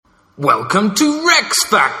Welcome to Rex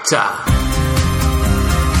Factor!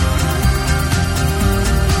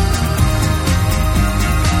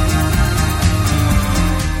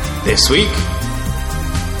 This week,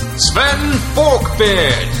 Sweyn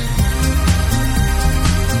Forkbeard.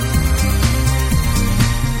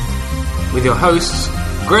 With your hosts,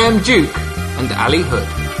 Graham Duke and Ali Hood.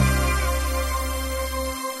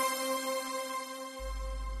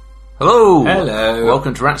 Hello! Hello!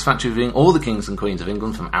 Welcome to Rex Factor, reviewing all the kings and queens of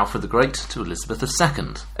England from Alfred the Great to Elizabeth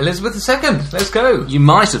II. Elizabeth II, let's go! You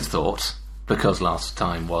might have thought, because last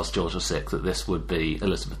time was George VI, that this would be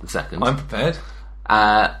Elizabeth II. I'm prepared.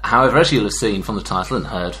 However, as you'll have seen from the title and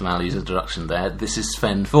heard from Ali's introduction there, this is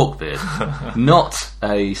Sweyn Forkbeard, not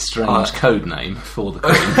a strange code name for the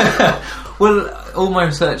Queen. Well, all my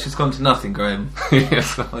research has gone to nothing, Graham.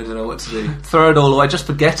 Yes. I don't know what to do. Throw it all away, just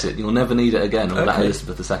forget it, you'll never need it again, all that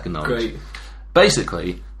Elizabeth II knowledge. Great.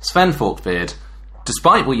 Basically, Sweyn Forkbeard,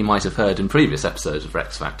 despite what you might have heard in previous episodes of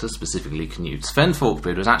Rex Factor, specifically Canute, Sweyn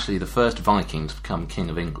Forkbeard was actually the first Viking to become King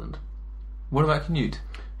of England. What about Canute?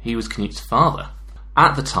 He was Canute's father.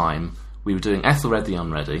 At the time, we were doing Ethelred the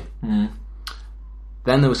Unready. Then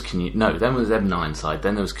there was Canute. No, then was Ebn Ironside.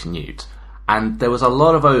 Then there was Canute. And there was a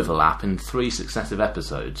lot of overlap in 3 successive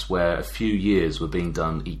episodes where a few years were being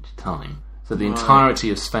done each time. So the entirety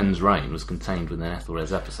of Sven's reign was contained within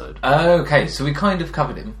Ethelred's episode. Okay, so we kind of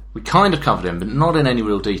covered him. We kind of covered him, but not in any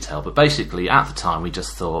real detail. But basically, at the time, we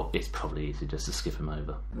just thought it's probably easy just to skip him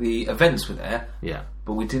over. The events were there, Yeah.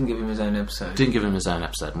 but we didn't give him his own episode. Didn't give him his own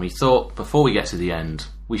episode. And we thought, before we get to the end,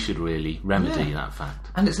 we should really remedy that fact.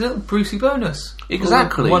 And it's a little Brucey bonus.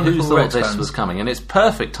 Exactly. Who Wonderful thought Rex this fans. was coming? And it's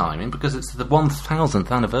perfect timing because it's the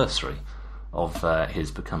 1000th anniversary of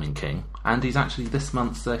his becoming king. And he's actually this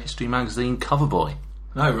month's History Magazine cover boy.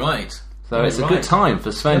 Oh, right. So it's a good time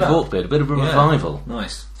for Sweyn Forkbeard, a bit of a revival.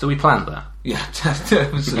 Nice. So we planned that. Yeah,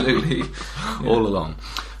 absolutely. All along.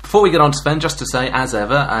 Before we get on to Sweyn, just to say, as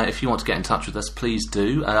ever, if you want to get in touch with us, please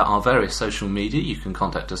do. Our various social media, you can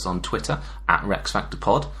contact us on Twitter,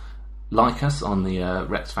 @RexFactorPod. Like us on the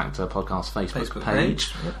Rex Factor Podcast Facebook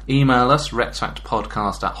page. Yep. Email us,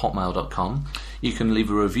 rexfactorpodcast@hotmail.com. You can leave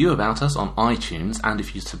a review about us on iTunes, and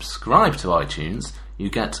if you subscribe to iTunes, you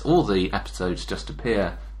get all the episodes just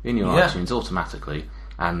appear in your iTunes automatically,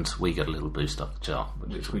 and we get a little boost up the chart,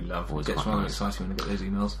 Which we love. always It gets quite rather nice. exciting when I get those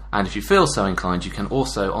emails. And if you feel so inclined, you can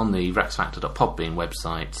also, on the rexfactor.podbean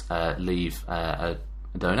website, leave a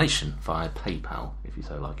donation via PayPal, if you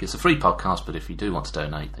so like. It's a free podcast, but if you do want to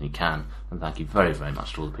donate, then you can. And thank you very, very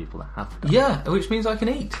much to all the people that have done. Yeah, which means I can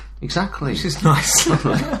eat. Exactly. Which is nice.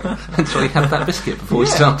 That's why we had that biscuit before we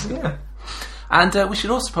started. Yeah. And we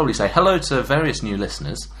should also probably say hello to various new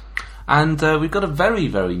listeners. And we've got a very,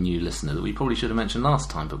 very new listener that we probably should have mentioned last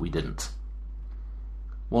time, but we didn't.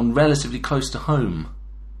 One relatively close to home.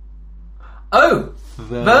 Oh!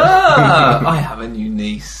 I have a new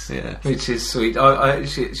niece. Yeah. Which is sweet.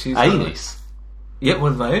 She's A niece. Yeah,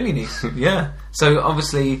 one of my only niece. Yeah. So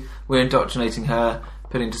obviously we're indoctrinating her,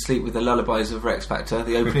 putting to sleep with the lullabies of Rex Factor,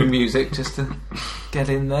 the opening music, just to get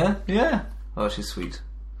in there. Yeah. Oh, she's sweet.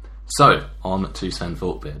 So, on to Sweyn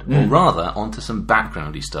Forkbeard. Or rather, on to some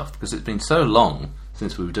backgroundy stuff, because it's been so long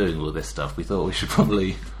since we were doing all of this stuff, we thought we should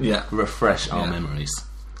probably refresh our memories.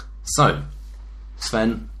 So,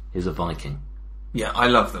 Sweyn is a Viking. Yeah, I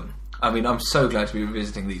love them. I mean, I'm so glad to be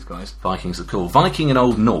revisiting these guys. Vikings are cool. Viking in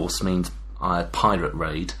Old Norse means pirate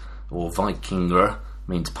raid, or Vikingr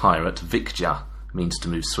means pirate, Vikja means to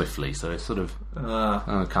move swiftly, so it's sort of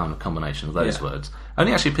a kind of combination of those words.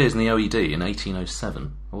 Only actually appears in the OED in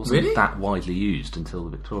 1807. It wasn't that widely used until the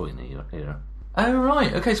Victorian era. Oh,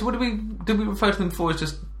 right. Okay, so what did we refer to them before as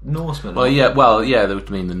just Norsemen? Well, they would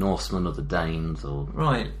mean the Norsemen or the Danes or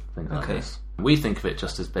things like this. We think of it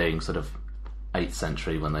just as being sort of 8th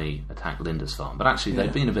century when they attacked Lindisfarne, but actually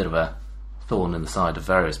they've been a bit of a thorn in the side of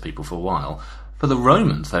various people for a while. For the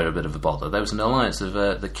Romans, they were a bit of a bother. There was an alliance of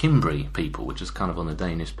the Cimbri people, which is kind of on the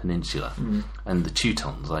Danish peninsula, and the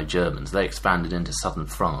Teutons, like Germans. They expanded into southern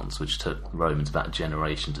France, which took the Romans about a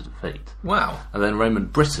generation to defeat. Wow. And then Roman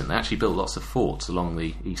Britain, they actually built lots of forts along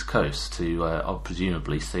the east coast to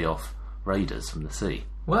presumably see off raiders from the sea.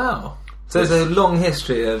 Wow. So there's a long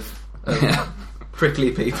history of prickly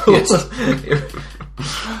people.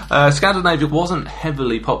 Scandinavia wasn't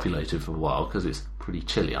heavily populated for a while because it's pretty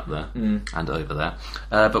chilly up there and over there.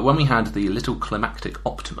 But when we had the little climactic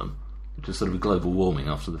optimum, which is sort of a global warming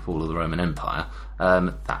after the fall of the Roman Empire,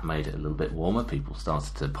 that made it a little bit warmer. People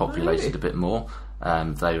started to populate it a bit more.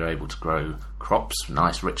 They were able to grow crops,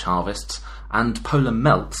 nice rich harvests, and polar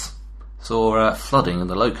melts saw flooding in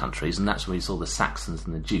the Low Countries, and that's where we saw the Saxons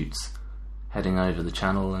and the Jutes heading over the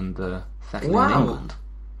Channel and settling in England.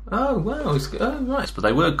 Oh, wow. Right. But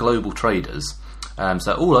they were global traders.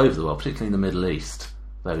 So all over the world, particularly in the Middle East,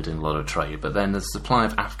 they were doing a lot of trade. But then the supply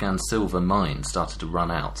of Afghan silver mines started to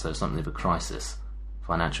run out, so something of a crisis,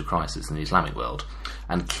 financial crisis in the Islamic world.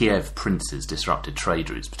 And Kiev princes disrupted trade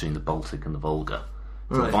routes between the Baltic and the Volga.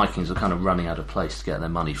 So the Vikings were kind of running out of place to get their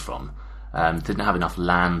money from. Didn't have enough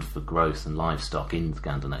land for growth and livestock in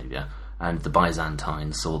Scandinavia, and the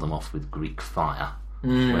Byzantines saw them off with Greek fire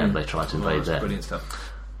whenever they tried to invade there. Brilliant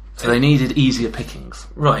stuff. So they needed easier pickings.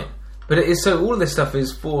 Right. But it is, so all of this stuff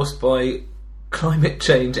is forced by climate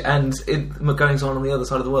change and goings on the other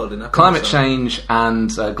side of the world. Climate change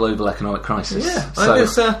and global economic crisis. Yeah, so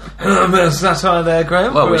there's a bit of satire there,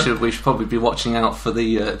 Graham. Well, we should probably be watching out for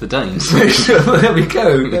the Danes. There we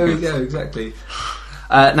go, exactly.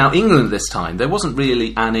 Now, England this time, there wasn't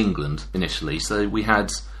really an England initially, so we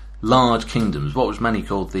had large kingdoms, what was many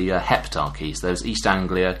called the heptarchies. There was East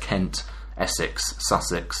Anglia, Kent, Essex,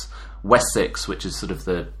 Sussex, Wessex, which is sort of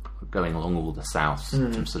the going along all the south,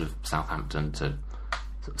 from sort of Southampton to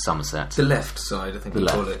sort of Somerset. The left side, I think we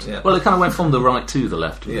call it, yeah. Well, it kind of went from the right to the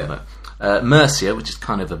left, yeah. Mercia, which is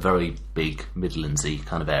kind of a very big Midlandsy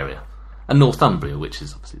kind of area, and Northumbria, which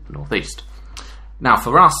is obviously the northeast. Now,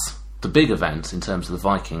 for us, the big event in terms of the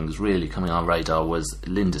Vikings really coming on our radar was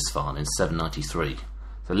Lindisfarne in 793.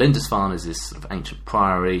 So Lindisfarne is this sort of ancient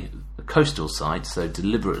priory, a coastal site, so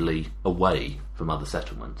deliberately away from other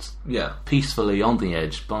settlements. Yeah. Peacefully on the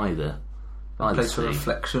edge by the place sea. For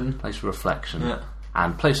reflection. Place for reflection. Yeah.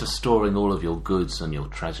 And place for storing all of your goods and your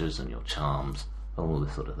treasures and your charms, all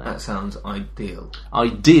this sort of thing. That sounds ideal.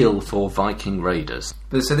 Ideal for Viking raiders.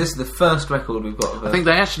 But so this is the first record we've got of I think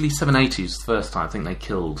they actually, 780 was the first time, I think they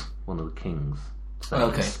killed one of the kings.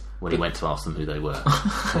 Okay. When he went to ask them who they were.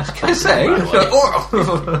 I say.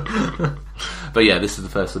 But yeah, this is the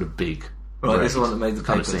first sort of big... Right, this is the one that made the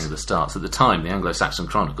kind papers. of thing at the start. At the time, the Anglo-Saxon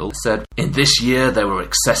Chronicle said, "In this year there were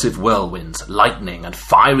excessive whirlwinds, lightning, and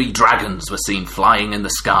fiery dragons were seen flying in the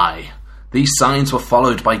sky. These signs were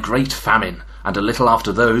followed by great famine, and a little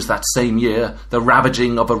after those, that same year, the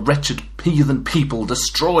ravaging of a wretched heathen people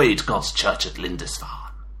destroyed God's church at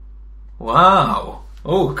Lindisfarne." Wow.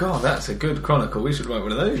 Oh God, that's a good chronicle. We should write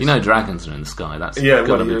one of those. If you know dragons are in the sky, that's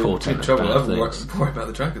got to be portent of trouble. bad I things. worry about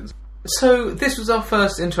the dragons. So this was our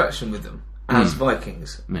first interaction with them as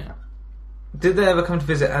Vikings. Yeah. Did they ever come to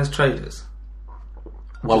visit as traders?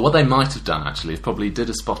 Well, what they might have done actually is probably did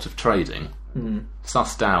a spot of trading,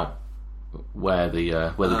 sussed out where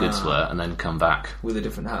the goods were, and then come back with a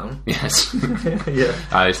different hat on. Yes. Yeah.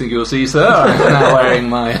 I think you'll see, sir. I'm now wearing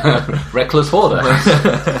my reckless hoarder.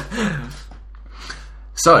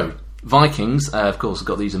 So, Vikings, of course, have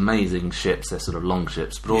got these amazing ships. They're sort of long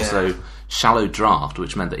ships, but also shallow draft,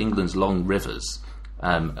 which meant that England's long rivers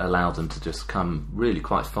allowed them to just come really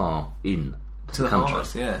quite far in to the country.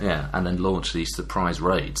 Heart, yeah, and then launch these surprise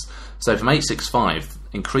raids. So from 865,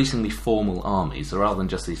 increasingly formal armies, rather than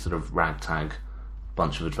just these sort of ragtag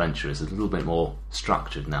bunch of adventurers, a little bit more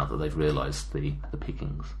structured now that they've realised the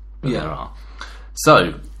pickings that there are.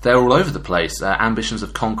 So, they're all over the place. Ambitions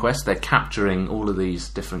of conquest. They're capturing all of these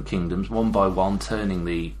different kingdoms, one by one, turning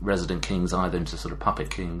the resident kings either into sort of puppet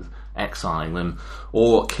kings, exiling them,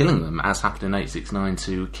 or killing them, as happened in 869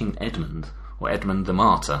 to King Edmund, or Edmund the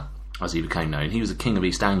Martyr, as he became known. He was a king of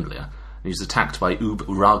East Anglia, and he was attacked by Ub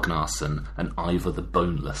Ragnarsson and Ivar the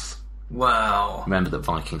Boneless. Wow. Remember that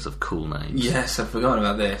Vikings have cool names. Yes, I've forgotten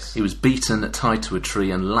about this. He was beaten, tied to a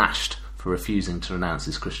tree, and lashed for refusing to renounce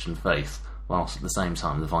his Christian faith, whilst at the same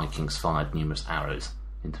time the Vikings fired numerous arrows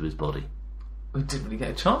into his body. We didn't really get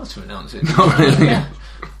a chance to renounce it. Not really.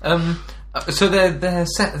 So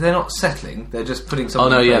they're not settling. They're just putting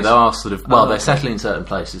something. Oh no, in place. They are sort of. Well, they're settling in certain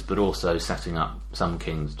places, but also setting up some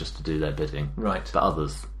kings just to do their bidding. Right. But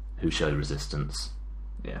others who show resistance,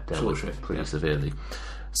 dealt with pretty severely.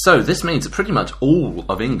 So this means that pretty much all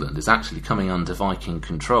of England is actually coming under Viking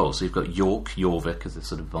control. So you've got York, Jorvik as a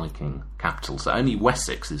sort of Viking capital. So only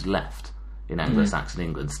Wessex is left in Anglo-Saxon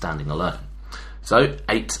England, standing alone. So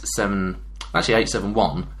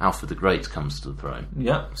 871, Alfred the Great comes to the throne.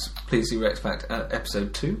 Yeah, please see Rex Fact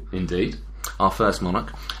episode 2. Indeed. Our first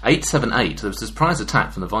monarch. 878, there was a surprise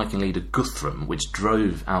attack from the Viking leader Guthrum, which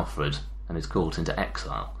drove Alfred and his court into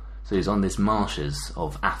exile. So he's on these marshes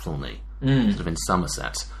of Athelney, sort of in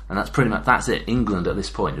Somerset. And that's pretty much, that's it. England at this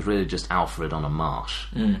point is really just Alfred on a marsh,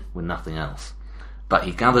 with nothing else. But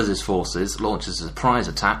he gathers his forces, launches a surprise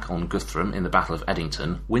attack on Guthrum in the Battle of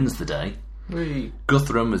Edington, wins the day. Really?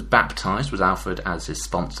 Guthrum was baptised with Alfred as his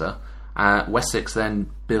sponsor, Wessex then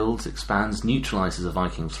builds, expands, neutralises a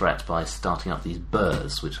Viking threat by starting up these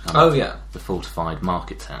burhs, which are the fortified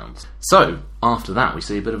market towns. So, after that, we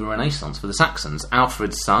see a bit of a renaissance for the Saxons.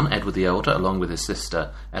 Alfred's son, Edward the Elder, along with his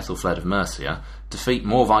sister, Ethelfled of Mercia, defeat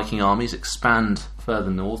more Viking armies, expand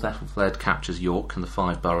further north. Ethelfled captures York and the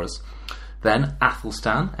 5 boroughs. Then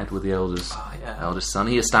Athelstan, Edward the Elder's eldest son,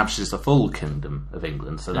 he establishes the full kingdom of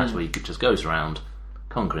England, so that's where he just goes around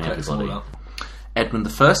conquering everybody. Edmund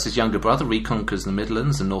I, his younger brother, reconquers the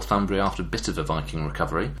Midlands and Northumbria after a bit of a Viking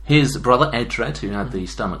recovery. His brother Edred, who had the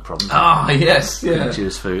stomach problem, couldn't chew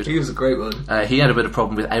his food. He was a great one. He had a bit of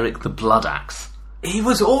problem with Eric the Blood Axe. He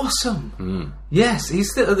was awesome. Yes,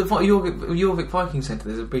 he's still at the Jorvik Viking Centre.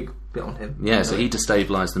 There's a big bit on him. Yeah, so he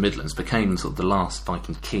destabilised the Midlands, became sort of the last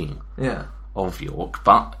Viking king of York.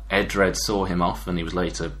 But Edred saw him off, and he was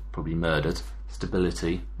later probably murdered.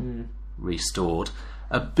 Stability restored.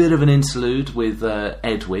 A bit of an interlude with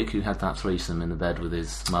Edwig, who had that threesome in the bed with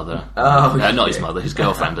his mother. Not his mother, his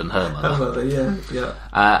girlfriend and her mother. Her mother, yeah.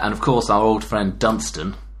 And of course, our old friend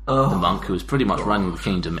Dunstan, the monk, who was pretty much running the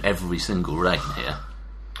kingdom every single reign here.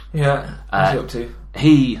 Yeah, what's he up to?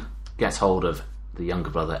 He gets hold of the younger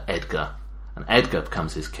brother Edgar, and Edgar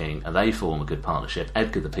becomes his king, and they form a good partnership.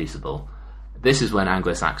 Edgar the Peaceable. This is when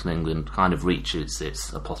Anglo-Saxon England kind of reaches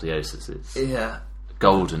its apotheosis, its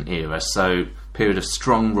golden era. So, period of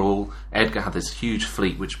strong rule. Edgar had this huge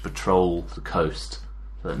fleet which patrolled the coast,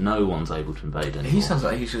 so that no one's able to invade anymore. He sounds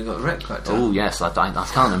like he should have got a wreck back down. Oh yes, I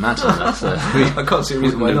can't imagine that. I can't see a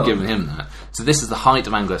reason why not. Given him that. So this is the height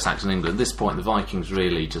of Anglo-Saxon England. At this point, the Vikings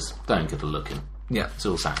really just don't get a look in. Yeah, it's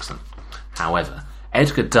all Saxon. However,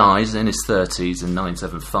 Edgar dies in his 30s in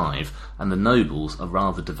 975, and the nobles are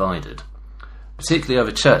rather divided, particularly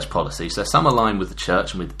over church policy. So some align with the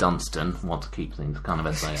church and with Dunstan, want to keep things kind of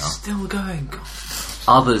as they are. Still going. God.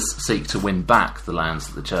 Others seek to win back the lands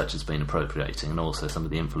that the church has been appropriating, and also some of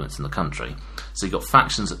the influence in the country. So you've got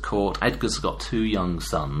factions at court. Edgar's got 2 young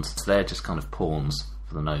sons. So they're just kind of pawns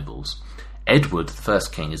for the nobles. Edward, the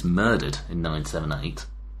first king, is murdered in 978,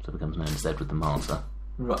 so becomes known as Edward the Martyr.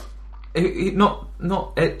 Right.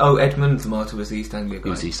 Edmund the Martyr was the East Anglia guy. He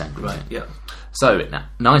was East Anglia, right? Yeah. So,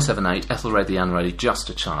 978, Ethelred the Unready, just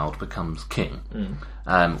a child, becomes king.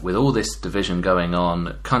 With all this division going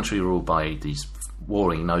on, country ruled by these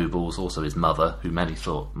warring nobles, also his mother, who many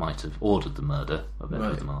thought might have ordered the murder of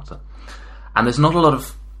Edward the Martyr. And there's not a lot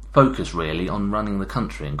of focus, really, on running the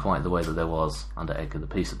country in quite the way that there was under Edgar the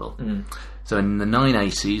Peaceable. So in the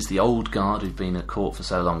 980s, the old guard who'd been at court for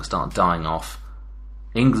so long start dying off.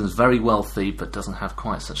 England's very wealthy, but doesn't have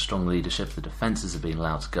quite such strong leadership. The defences have been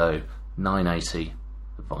allowed to go. 980,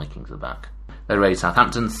 the Vikings are back. They raid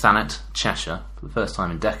Southampton, Thanet, Cheshire. For the first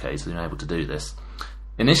time in decades, they've been able to do this.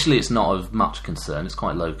 Initially, it's not of much concern. It's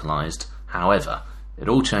quite localised. However, it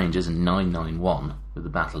all changes in 991 with the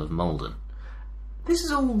Battle of Maldon. This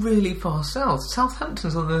is all really far south.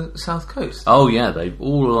 Southampton's on the south coast. Oh yeah, they're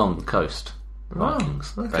all along the coast.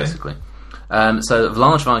 Vikings, basically. So a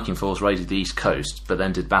large Viking force raided the east coast, but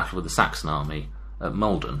then did battle with the Saxon army at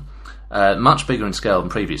Maldon. Much bigger in scale than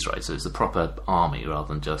previous raids, so it's a proper army rather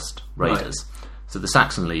than just raiders. So the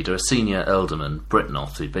Saxon leader, a senior ealdorman,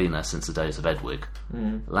 Britnoth, who'd been there since the days of Edwig,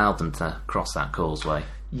 allowed them to cross that causeway.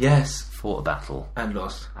 Yes. Fought a battle. And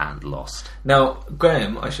lost. Now,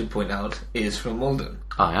 Graham, I should point out, is from Maldon.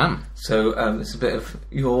 I am. So there's a bit of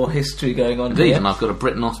your history going on Indeed, here. And I've got a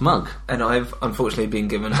Britnoth mug. And I've unfortunately been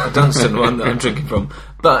given a Dunstan one that I'm drinking from.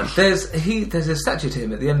 But there's a statue to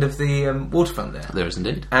him at the end of the waterfront there. There is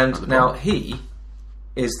indeed. And now he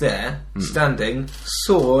is there, standing,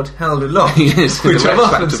 sword held aloft, yes, which I've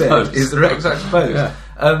often said pose. is the Rex Factor pose. Yeah.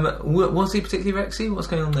 Was he particularly Rexy? What's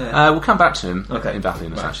going on there? We'll come back to him in Battle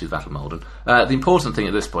in the Right. the Battle of Maldon. The important thing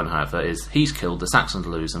at this point, however, is he's killed, the Saxons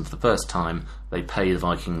lose, and for the first time they pay the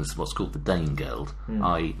Vikings what's called the Danegeld,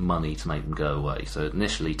 i.e. money to make them go away. So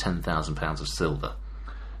initially £10,000 of silver.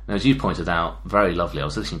 Now, as you pointed out, very lovely, I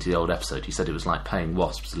was listening to the old episode, you said it was like paying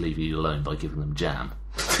wasps to leave you alone by giving them jam.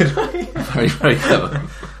 Did I? Very, very clever.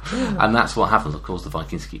 And that's what happens, of course, the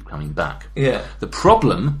Vikings keep coming back. Yeah. The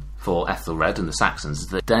problem for Ethelred and the Saxons is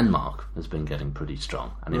that Denmark has been getting pretty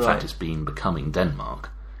strong, and in fact it's been becoming Denmark.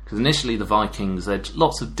 Because initially the Vikings, they're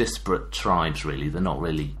lots of disparate tribes really, they're not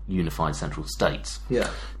really unified central states. Yeah.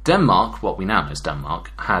 Denmark, what we now know as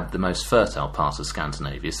Denmark, had the most fertile part of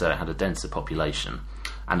Scandinavia, so it had a denser population,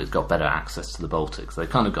 and it's got better access to the Baltic, so they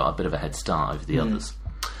kind of got a bit of a head start over the others.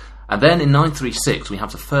 And then in 936 we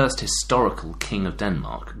have the first historical king of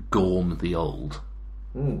Denmark, Gorm the Old.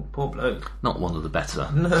 Ooh, poor bloke. Not one of the better.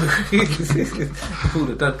 No, he pulled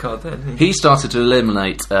a dud card then. He started to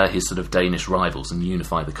eliminate his sort of Danish rivals and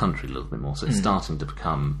unify the country a little bit more, so it's starting to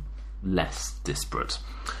become less disparate.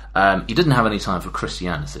 He didn't have any time for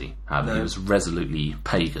Christianity, however. He was resolutely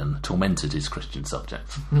pagan, tormented his Christian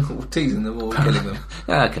subjects. Teasing them or killing them?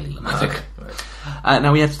 Yeah, killing them, I think. Right.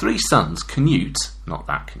 Now, he had 3 sons, Canute, not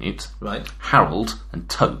that Canute, right, Harold and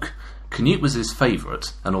Toke. Canute was his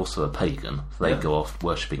favourite, and also a pagan, so they'd go off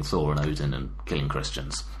worshipping Thor and Odin and killing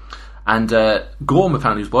Christians. And Gorm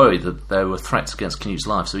apparently was worried that there were threats against Canute's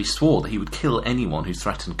life, so he swore that he would kill anyone who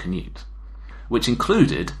threatened Canute, which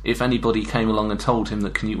included if anybody came along and told him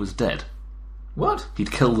that Canute was dead. What?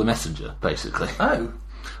 He'd kill the messenger, basically. Oh.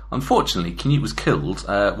 Unfortunately, Canute was killed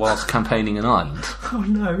whilst campaigning in Ireland. Oh,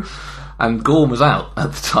 no. And Gorm was out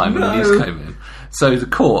at the time when the news came in. So the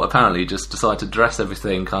court apparently just decided to dress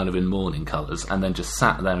everything kind of in mourning colours and then just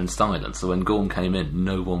sat there in silence. So when Gorm came in,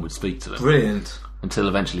 no one would speak to him. Brilliant. Until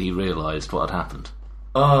eventually he realised what had happened.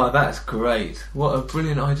 Oh, that's great. What a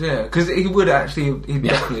brilliant idea. Because he would actually, he'd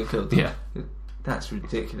definitely have killed him. Yeah. That's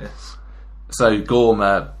ridiculous. So Gorm,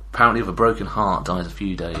 apparently of a broken heart, dies a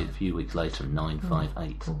few weeks later in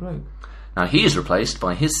 958. Oh, great. Now he is replaced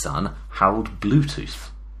by his son, Harold Bluetooth.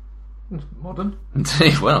 Modern.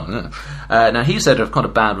 Indeed, well, yeah. Now he said of quite a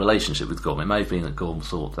bad relationship with Gorm. It may have been that Gorm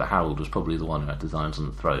thought that Harold was probably the one who had designs on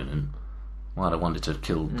the throne and might have wanted to have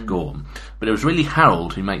killed Gorm. But it was really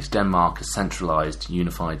Harold who makes Denmark a centralised,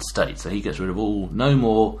 unified state. So he gets rid of no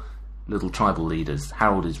more little tribal leaders.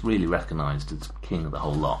 Harold is really recognised as king of the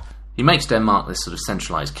whole lot. He makes Denmark this sort of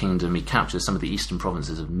centralised kingdom. He captures some of the eastern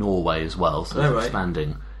provinces of Norway as well, so he's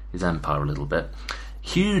expanding his empire a little bit.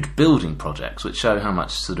 Huge building projects which show how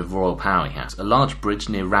much sort of royal power he has. A large bridge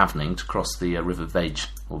near Ravning to cross the River Vege,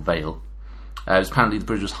 or Vale. Apparently the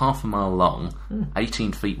bridge was half a mile long,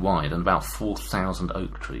 18 feet wide, and about 4,000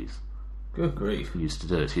 oak trees. Good grief. Used to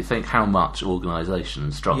do it. So you think how much organisation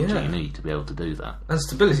and structure you need to be able to do that. And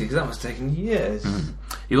stability, because that must have taken years.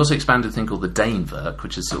 He also expanded a thing called the Danevirk,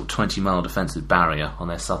 which is a sort of 20-mile defensive barrier on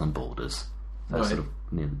their southern borders. So sort of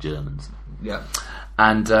near the Germans. Yeah.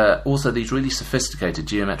 And also these really sophisticated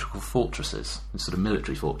geometrical fortresses, sort of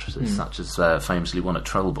military fortresses, such as famously one at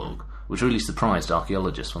Trelleborg, which really surprised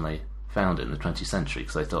archaeologists when they found it in the 20th century,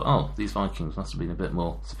 because they thought, oh, these Vikings must have been a bit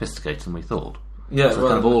more sophisticated than we thought. Yeah, so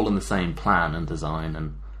kind of all in the same plan and design,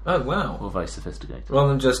 and all very sophisticated. Rather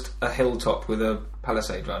than just a hilltop with a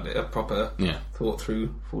palisade around it, a proper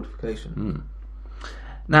thought-through fortification.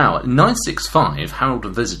 Now, in 965, Harold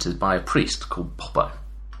was visited by a priest called Poppo.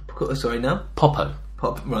 Sorry, now? Poppo.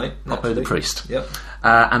 Poppo the priest. Yep.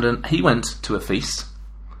 And he went to a feast.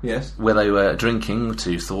 Yes. Where they were drinking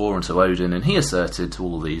to Thor and to Odin, and he asserted to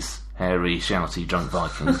all these hairy, shouty, drunk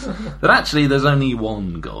Vikings that actually there's only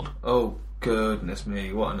one god. Oh, goodness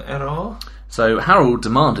me, what an error. So Harold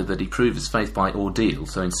demanded that he prove his faith by ordeal,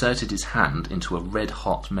 so inserted his hand into a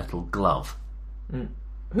red-hot metal glove.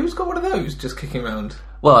 Who's got one of those just kicking around?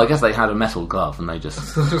 Well, I guess they had a metal glove and they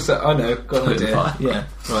just... I know, got an idea. Yeah,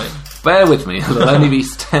 right. Bear with me, it'll only be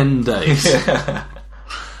 10 days.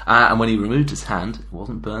 And when he removed his hand, it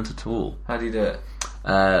wasn't burnt at all. How did he do it?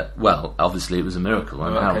 Well, obviously it was a miracle,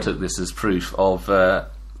 and Harold took this as proof of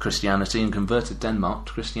Christianity and converted Denmark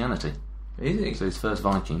to Christianity. Easy. So he's the first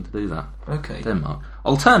Viking to do that. Okay. Denmark.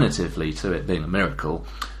 Alternatively to it being a miracle,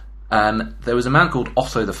 there was a man called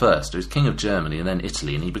Otto I, who was king of Germany and then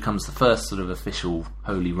Italy, and he becomes the first sort of official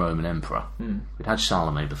Holy Roman Emperor. We'd had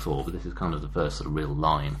Charlemagne before, but this is kind of the first sort of real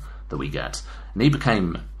line that we get. And he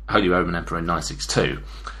became Holy Roman Emperor in 962,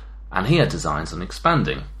 and he had designs on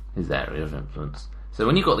expanding his area of influence. So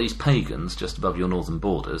when you've got these pagans just above your northern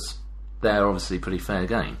borders, they're obviously pretty fair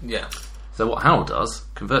game. Yeah. So what Harold does,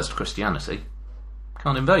 converts to Christianity,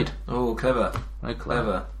 can't invade. Oh, clever. Very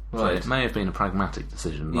clever. Right. So it may have been a pragmatic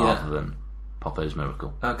decision rather than Poppo's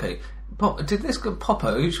miracle. Okay. Did this go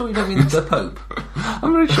Poppo? Are you sure you don't mean the Pope?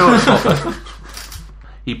 I'm pretty sure it's Poppo.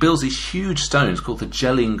 He builds these huge stones called the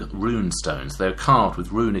Jelling rune stones. They're carved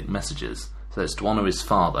with runic messages. So it's to honour his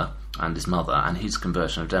father and his mother and his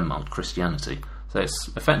conversion of Denmark to Christianity. So it's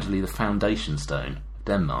effectively the foundation stone of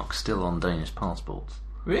Denmark, still on Danish passports.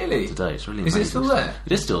 Really? Today, it's really amazing. Is it still there?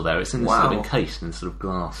 It is still there. It's in this sort of encased in this sort of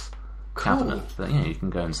glass cabinet. But yeah, you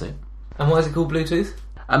can go and see it. And why is it called Bluetooth?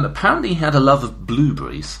 Apparently he had a love of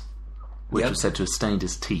blueberries, which was said to have stained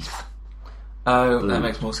his teeth. Oh, blue. That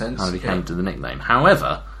makes more sense. How he came to the nickname.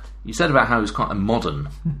 However, you said about how it was quite a modern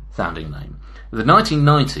sounding name. In the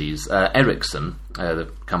 1990s, Ericsson,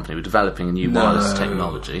 the company, were developing a new wireless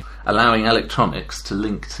technology, allowing electronics to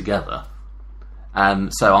link together.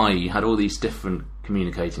 So I had all these different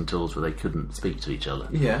communicating tools where they couldn't speak to each other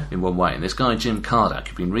in one way. And this guy, Jim Kardak,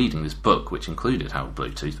 who'd been reading this book, which included Harold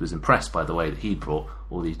Bluetooth, was impressed by the way that he brought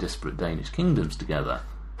all these disparate Danish kingdoms together.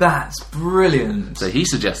 That's brilliant. So he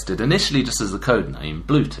suggested, initially just as the code name,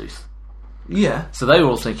 Bluetooth. Yeah. So they were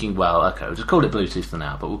all thinking, well, okay, we'll just call it Bluetooth for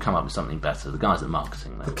now, but we'll come up with something better. The guys at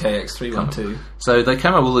marketing, the KX312. So they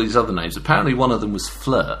came up with all these other names. Apparently one of them was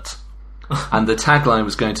Flirt, and the tagline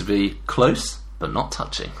was going to be close but not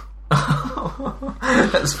touching.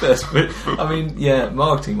 That's first. I mean, yeah,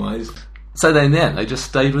 marketing-wise. So then, yeah, they just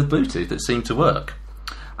stayed with Bluetooth. It seemed to work.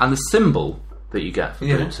 And the symbol that you get for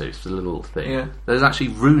Bluetooth, the little thing, there's actually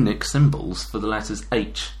runic symbols for the letters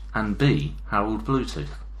H and B, Harold Bluetooth.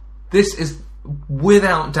 This is,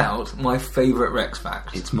 without doubt, my favourite Rex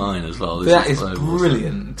fact. It's mine as well. That is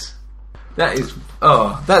brilliant. That is...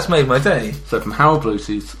 Oh, that's made my day. So from Harold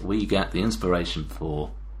Bluetooth, we get the inspiration for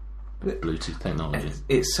Bluetooth technology.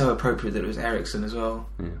 It's so appropriate that it was Ericsson as well.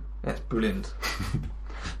 Yeah. That's brilliant.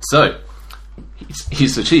 So,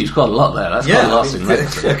 he's achieved quite a lot there. That's quite a lasting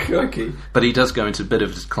legacy. But he does go into a bit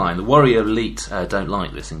of decline. The warrior elite don't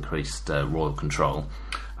like this increased royal control.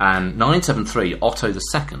 And 973, Otto II,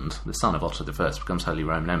 the son of Otto I, becomes Holy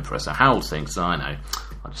Roman Emperor. So Harold thinks, I know,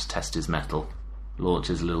 I'll just test his mettle.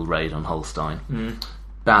 Launches a little raid on Holstein.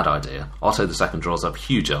 Bad idea. Otto II draws up a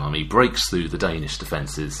huge army, breaks through the Danish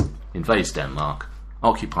defences, invades Denmark,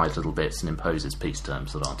 occupies little bits and imposes peace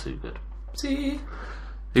terms that aren't too good. See?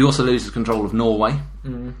 He also loses control of Norway.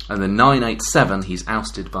 And then 987, he's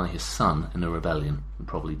ousted by his son in a rebellion and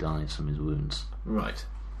probably dies from his wounds. Right.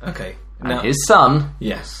 Okay. And his son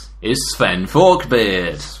is Sweyn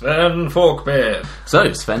Forkbeard. Sweyn Forkbeard. So,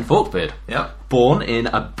 Sweyn Forkbeard. Yep. Born in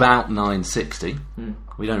about 960.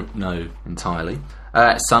 We don't know entirely.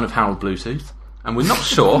 Son of Harold Bluetooth. And we're not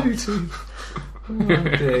sure...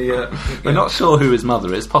 We're not sure who his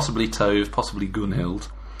mother is. Possibly Tove, possibly Gunhild.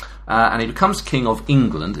 And he becomes King of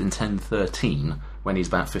England in 1013 when he's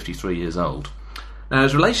about 53 years old. Now,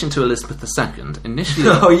 his relation to Elizabeth II, initially...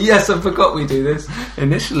 Oh, yes, I forgot we do this.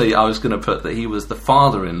 Initially, I was going to put that he was the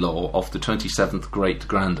father-in-law of the 27th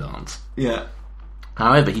great-grandaunt. Yeah.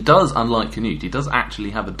 However, he does, unlike Canute, he does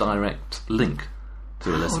actually have a direct link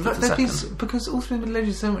to Elizabeth II. Because all through the Middle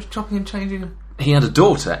Ages, so much chopping and changing. He had a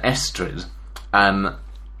daughter, Estrid,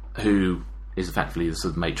 who is effectively the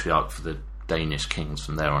sort of matriarch for the Danish kings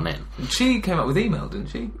from there on in. And she came up with email, didn't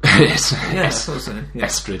she? Yes. Yeah, I thought so. Yeah.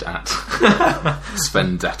 Estrid at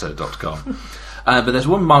svendetta.com. But there's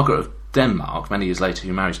one Margaret of Denmark, many years later,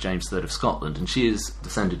 who marries James III of Scotland, and she is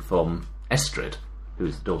descended from Estrid, who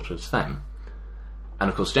is the daughter of Sweyn. And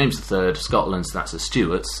of course, James III of Scotland, so that's a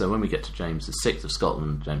Stuart, so when we get to James VI of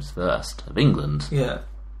Scotland, James I of England... Yeah.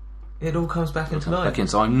 It all comes back into line.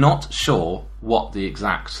 So I'm not sure what the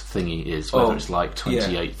exact thingy is, whether it's like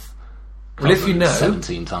 28th... Well, if you know...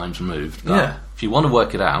 17 times removed. But if you want to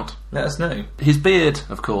work it out... Let us know. His beard,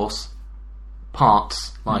 of course,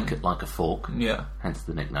 parts like a fork. Yeah. Hence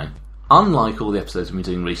the nickname. Unlike all the episodes we've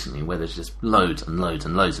been doing recently, where there's just loads and loads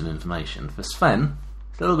and loads of information, for Sweyn,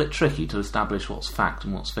 it's a little bit tricky to establish what's fact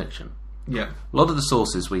and what's fiction. Yeah. A lot of the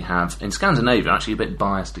sources we have in Scandinavia are actually a bit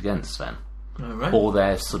biased against Sweyn. Oh, right. Or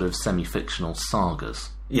their sort of semi-fictional sagas.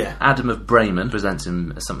 Yeah. Adam of Bremen presents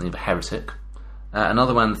him as something of a heretic.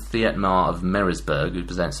 Another one, Thietmar of Merisburg, who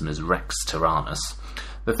presents him as Rex Tyrannus.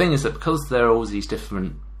 The thing is that because there are all these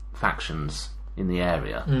different factions in the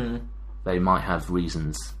area, they might have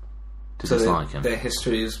reasons to dislike him. Their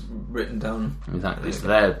history is written down. Exactly. So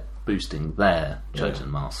they're boosting their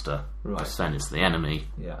chosen master. Right. Sweyn is the enemy.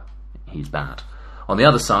 Yeah. He's bad. On the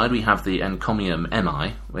other side, we have the Encomium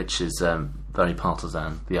Emi, which is very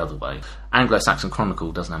partisan the other way. Anglo-Saxon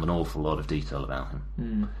Chronicle doesn't have an awful lot of detail about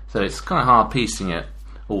him. So it's kind of hard piecing it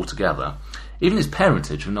all together. Even his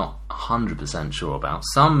parentage we're not 100% sure about.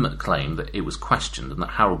 Some claim that it was questioned and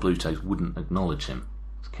that Harold Bluetooth wouldn't acknowledge him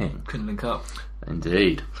as king. Couldn't link up.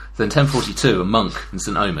 Indeed. So in 1042, a monk in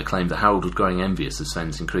St. Omer claimed that Harold was growing envious of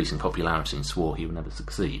Sven's increasing popularity and swore he would never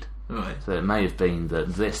succeed. Right. So it may have been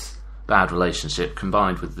that this bad relationship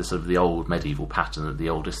combined with the sort of the old medieval pattern that the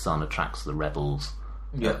oldest son attracts the rebels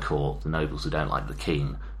at court, the nobles who don't like the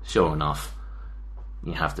king. Sure enough,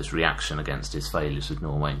 you have this reaction against his failures with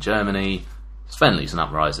Norway and Germany. Sven leads an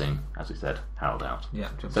uprising, as we said, Harold out. Yeah.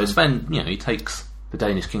 So Sven, he takes the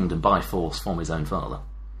Danish kingdom by force from his own father.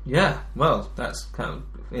 Yeah, well, that's kind of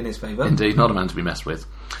in his favour. Indeed, not a man to be messed with.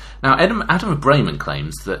 Now, Adam of Bremen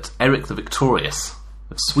claims that Eric the Victorious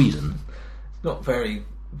of Sweden... Not very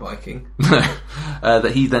Viking.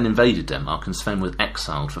 that he then invaded Denmark and Sven was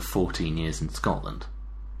exiled for 14 years in Scotland.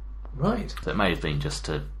 Right. So it may have been just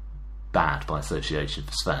bad by association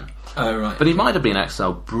for Sven. Oh, right. But he might have been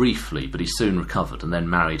exiled briefly, but he soon recovered and then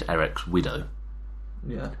married Eric's widow.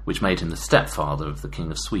 Yeah. Which made him the stepfather of the King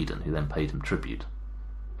of Sweden, who then paid him tribute.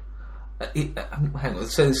 Hang on,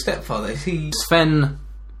 so the stepfather, is he... Sven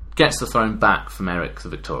gets the throne back from Eric the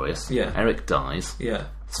Victorious. Yeah. Eric dies. Yeah.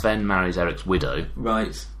 Sven marries Eric's widow.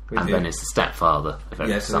 Right. And then is the stepfather of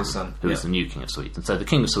Eric's son, who is the new King of Sweden. So the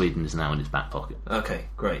King of Sweden is now in his back pocket. Okay,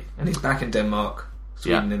 great. And he's back in Denmark,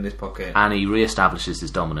 Sweden in his pocket. And he re-establishes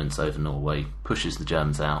his dominance over Norway, pushes the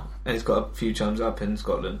Germans out. And he's got a few chums up in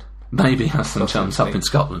Scotland. Maybe has some chums up in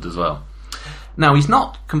Scotland as well. Now, he's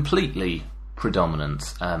not completely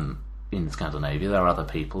predominant in Scandinavia. There are other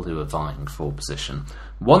people who are vying for position.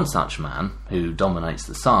 One such man who dominates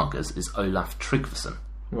the sagas is Olaf Tryggvason.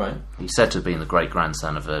 Right. He's said to have been the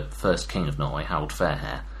great-grandson of the first king of Norway, Harald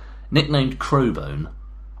Fairhair, nicknamed Crowbone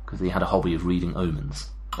because he had a hobby of reading omens.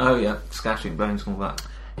 Oh yeah, scattering bones and all that.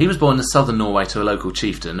 He was born in southern Norway to a local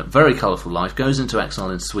chieftain, very colourful life, goes into exile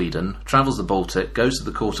in Sweden, travels the Baltic, goes to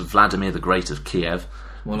the court of Vladimir the Great of Kiev.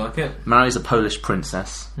 More like it. Marries a Polish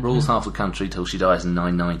princess, rules half the country till she dies in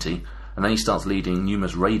 990, and then he starts leading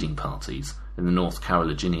numerous raiding parties in the North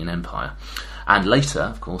Carolingian Empire. And later,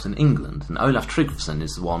 of course, in England. And Olaf Tryggvason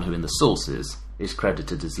is the one who, in the sources, is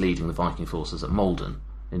credited as leading the Viking forces at Malden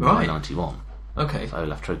in 991. Okay. So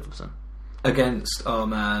Olaf Tryggvason. Against our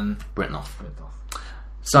man... Britnoff.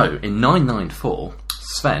 So, in 994,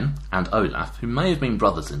 Sven and Olaf, who may have been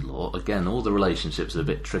brothers-in-law, again, all the relationships are a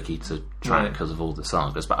bit tricky to track because of all the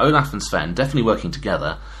sagas, but Olaf and Sven definitely working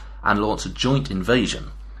together and launch a joint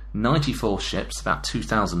invasion. 94 ships, about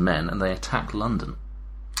 2,000 men, and they attack London.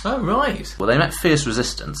 Oh, right. Well, they met fierce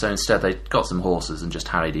resistance, so instead they got some horses and just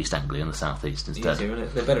harried East Anglia in the southeast instead. Easier, isn't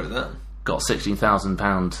it? They're better at that. Got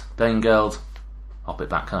 £16,000 Danegeld, hop it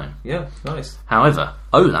back home. Yeah, nice. However,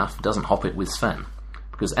 Olaf doesn't hop it with Sven,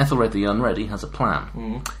 because Ethelred the Unready has a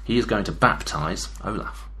plan. He is going to baptise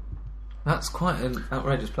Olaf. That's quite an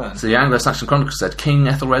outrageous plan. So the Anglo-Saxon Chronicle said, King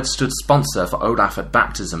Ethelred stood sponsor for Olaf at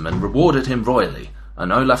baptism and rewarded him royally,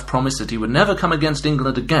 and Olaf promised that he would never come against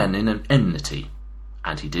England again in an enmity.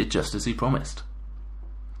 And he did just as he promised.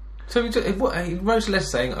 So he wrote a letter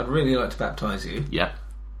saying, I'd really like to baptise you. Yep.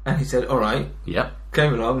 And he said, alright. Yep.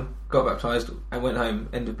 Came along, got baptised, and went home.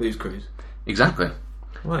 End of booze cruise. Exactly.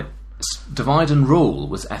 Right. Divide and rule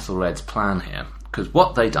was Ethelred's plan here. Because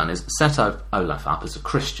what they'd done is set Olaf up as a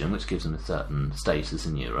Christian, which gives him a certain status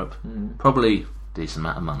in Europe. Probably a decent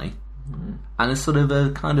amount of money. And a sort of a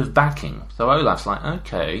kind of backing. So Olaf's like,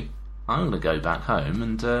 okay, I'm going to go back home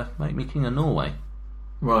and make me King of Norway.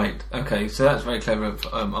 Right, okay, so that's very clever of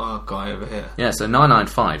our guy over here. Yeah, so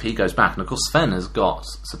 995, he goes back, and of course Sven has got,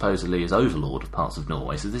 supposedly, as overlord of parts of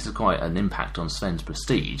Norway, so this is quite an impact on Sven's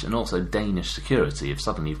prestige, and also Danish security, if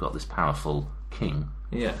suddenly you've got this powerful king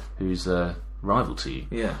who's a rival to you.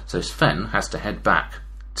 Yeah. So Sven has to head back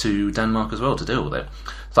to Denmark as well to deal with it.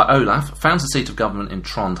 So Olaf founds a seat of government in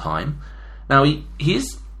Trondheim. Now, he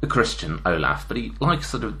is a Christian, Olaf, but he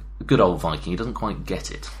likes sort of a good old Viking, he doesn't quite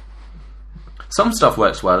get it. Some stuff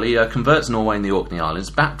works well. He converts Norway and the Orkney Islands,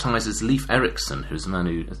 baptises Leif Erikson, who's the man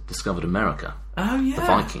who discovered America. Oh, yeah. The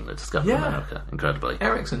Viking that discovered America, incredibly.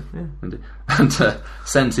 Erikson, yeah. And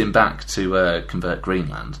sends him back to convert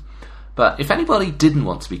Greenland. But if anybody didn't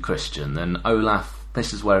want to be Christian, then Olaf,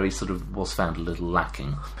 this is where he sort of was found a little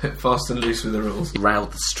lacking. A bit fast and loose with the rules.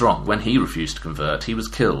 Railed the strong. When he refused to convert, he was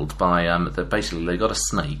killed by, basically they got a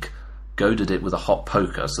snake, goaded it with a hot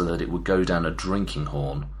poker so that it would go down a drinking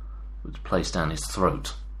horn, was placed down his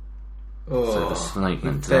throat. Oh, so the snake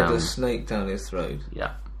went fed down. a snake down his throat.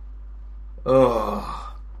 Yeah.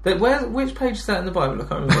 Oh. Which page is that in the Bible? I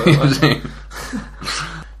can't remember.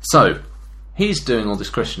 So, he's doing all this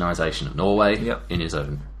Christianisation of Norway in his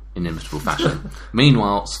own inimitable fashion.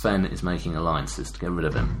 Meanwhile, Sven is making alliances to get rid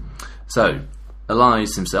of him. So,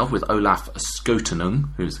 allies himself with Olaf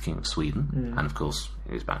Skotunung, who's the king of Sweden, and of course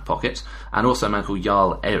in his back pocket, and also a man called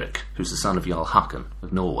Jarl Erik, who's the son of Jarl Håkon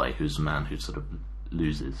of Norway, who's a man who sort of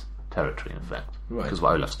loses territory in effect because of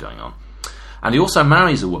what Olaf's going on. And he also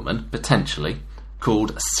marries a woman, potentially,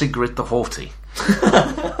 called Sigrid the Haughty.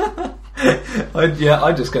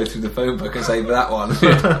 I'd just go through the phone book and say that one.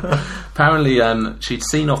 Apparently, she'd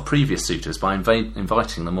seen off previous suitors by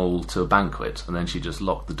inviting them all to a banquet, and then she just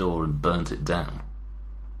locked the door and burnt it down.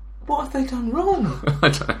 What have they done wrong? I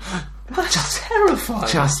don't know. That's terrifying.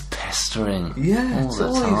 Just pestering. Yeah, all the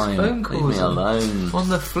all time. these phone calls. Leave me alone. On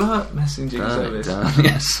the flirt messaging service.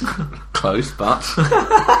 Yes. Close, but...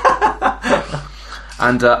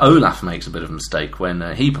 And Olaf makes a bit of a mistake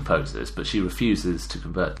when he proposes, but she refuses to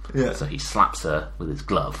convert. Yeah. So he slaps her with his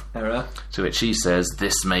glove. Error. To which she says,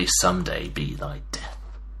 "This may someday be thy death."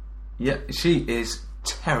 Yeah, she is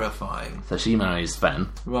terrifying. So she marries Sven.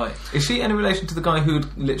 Right. Is she any relation to the guy who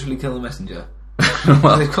would literally kill the messenger?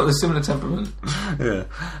 Well, they've got a similar temperament. Yeah.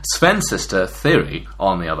 Sven's sister, Thiri,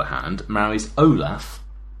 on the other hand, marries Olaf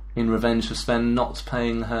in revenge for Sven not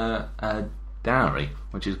paying her dowry,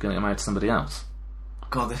 which is going to get married to somebody else.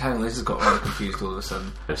 God, hang on, this has got really confused all of a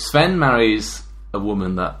sudden. If Sven marries a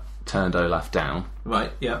woman that turned Olaf down,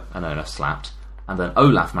 right? Yeah, and Olaf slapped, and then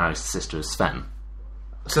Olaf marries the sister of Sven.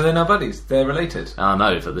 So they're now buddies. They're related. I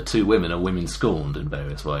know, but the two women are women scorned in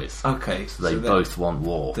various ways. Okay, so they both want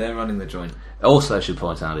war. They're running the joint. Also, I should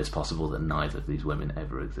point out it's possible that neither of these women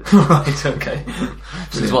ever existed. Right, okay.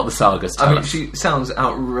 Which is what the sagas tell us. She sounds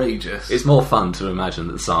outrageous. It's more fun to imagine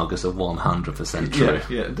that the sagas are 100%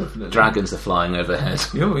 true. Yeah, definitely. Dragons are flying overhead.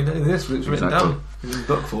 Yeah, we know this. It's written down in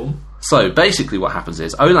book form. So, basically what happens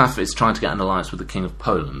is Olaf is trying to get an alliance with the King of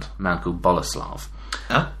Poland, a man called Boleslav.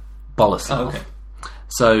 Huh? Boleslav. Oh, okay.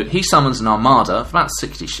 So, he summons an armada of about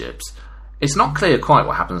 60 ships. It's not clear quite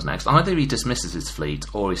what happens next. Either he dismisses his fleet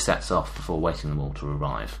or he sets off before waiting them all to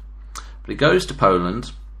arrive. But he goes to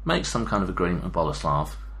Poland, makes some kind of agreement with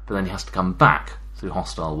Boleslav, but then he has to come back through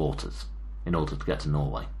hostile waters in order to get to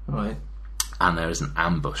Norway. Right. And there is an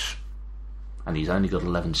ambush. And he's only got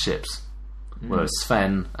 11 ships. Whereas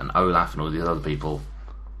Sven and Olaf and all these other people,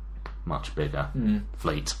 much bigger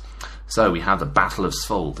fleet. So we have the Battle of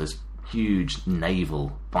Svold, this huge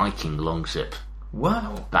naval Viking longship.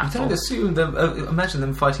 Wow. Battle. You don't assume them, imagine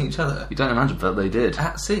them fighting each other. You don't imagine, but they did.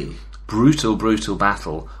 At sea. Brutal, brutal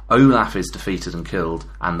battle. Olaf is defeated and killed,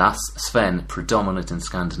 and thus Sven predominant in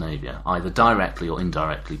Scandinavia, either directly or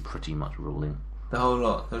indirectly pretty much ruling. The whole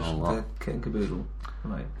lot. The whole lot. The kit and caboodle.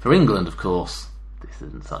 Right. For England, of course, this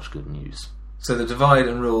isn't such good news. So the divide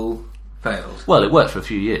and rule failed? Well, it worked for a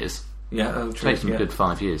few years. Yeah, It takes them a good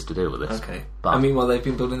 5 years to deal with this. Okay. But, and meanwhile they've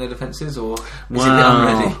been building their defences, or is well,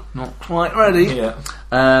 it unready? Not quite ready. Yeah.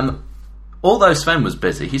 Although Sven was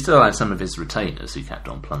busy, he still had some of his retainers who kept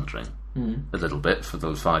on plundering a little bit for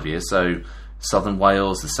those 5 years. So, southern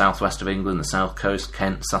Wales, the southwest of England, the south coast,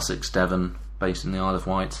 Kent, Sussex, Devon, based in the Isle of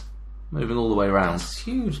Wight, moving all the way around. That's a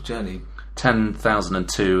huge journey.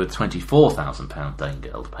 10,002 a £24,000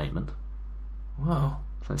 Danegeld payment. Wow.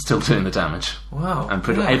 So it's still doing the damage. Wow. And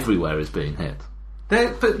pretty everywhere is being hit.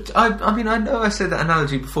 But I mean, I know I said that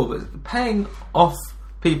analogy before, but paying off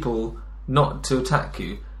people not to attack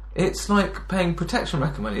you, it's like paying protection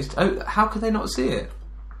record money. How could they not see it?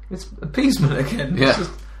 It's appeasement again. Yeah.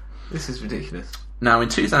 This is ridiculous. Now, in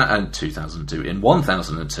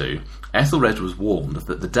 1002, Ethelred was warned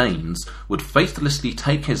that the Danes would faithlessly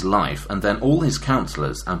take his life and then all his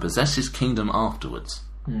counsellors and possess his kingdom afterwards.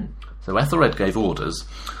 So Ethelred gave orders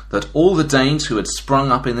that all the Danes who had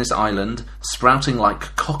sprung up in this island, sprouting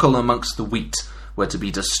like cockle amongst the wheat, were to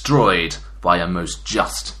be destroyed by a most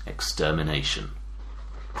just extermination.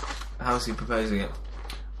 How is he proposing it?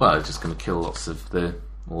 Well, it's just going to kill lots of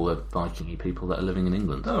all the Viking people that are living in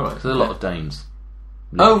England. Oh, right. There's a lot of Danes.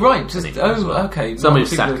 Oh, right. Okay. Some who've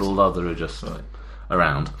settled, other are just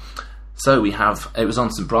around. So it was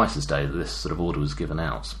on St. Brice's Day that this sort of order was given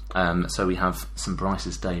out. So we have St.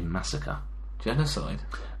 Brice's Day massacre. Genocide?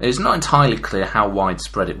 It's not entirely clear how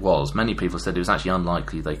widespread it was. Many people said it was actually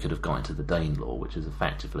unlikely they could have got into the Danelaw, which is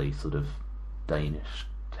effectively sort of Danish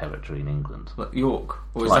territory in England. Like York?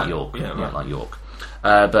 Or like York. Yeah, right. Like York.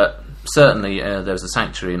 But certainly there was a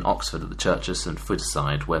sanctuary in Oxford at the Church of St.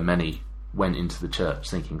 Frideside where many went into the church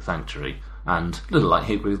seeking sanctuary, and a little like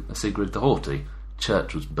Sigrid the Haughty,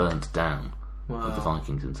 church was burnt down with the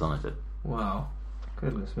Vikings inside it. Wow.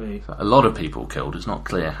 Goodness me. So a lot of people killed. It's not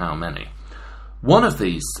clear how many. One of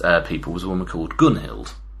these people was a woman called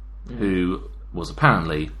Gunhild, who was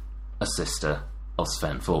apparently a sister of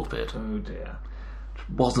Sven Forkbeard. Oh dear.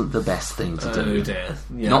 Wasn't the best thing to do. Oh dear.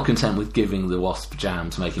 Yeah. Not content with giving the wasp jam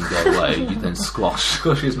to make him go away, you then squash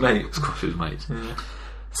his mate. Squash his mate. Yeah.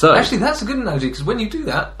 So actually, that's a good analogy, because when you do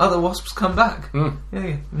that, other wasps come back. Yeah.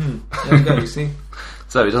 There you go, you see.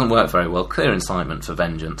 So it doesn't work very well. Clear incitement for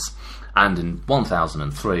vengeance. And in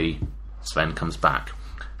 1003, Sven comes back.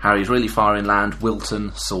 Harry's really far inland,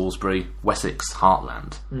 Wilton, Salisbury, Wessex,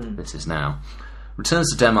 Heartland. This is now. Returns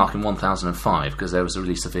to Denmark in 1005 because there was a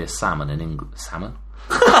really severe famine in England. Salmon?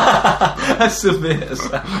 A severe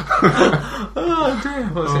salmon. Oh dear,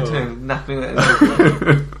 what's it doing? Napping it.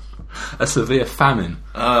 A severe famine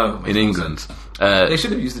in England. They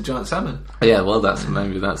should have used the giant salmon. Yeah, well,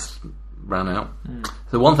 maybe that's ran out.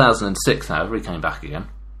 So 1006, however, he came back again.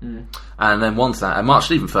 And then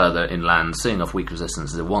marched even further inland, seeing off weak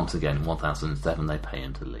resistance. Once again, in 1007, they pay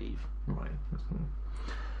him to leave. Right.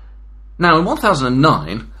 Now, in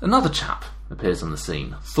 1009, another chap appears on the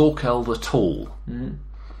scene, Thorkel the Tall.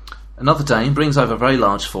 Another Dane brings over a very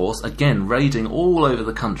large force, again raiding all over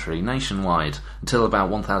the country, nationwide, until about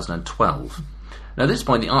 1012. Now, at this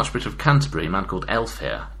point, the Archbishop of Canterbury, a man called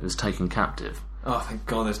Elfhere, is taken captive. Oh, thank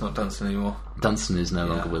God there's not Dunstan anymore. Dunstan is no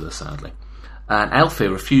longer with us, sadly. And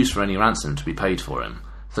Elfhere refused for any ransom to be paid for him.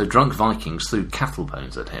 So drunk Vikings threw cattle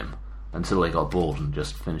bones at him until they got bored and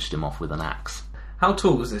just finished him off with an axe. How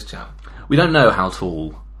tall was this chap? We don't know how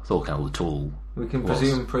tall Thorkel the Tall We can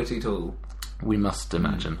presume pretty tall. We must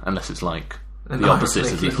imagine, unless it's like the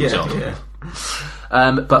opposite of Little John.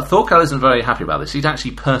 Yeah. But Thorkel isn't very happy about this. He'd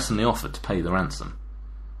actually personally offered to pay the ransom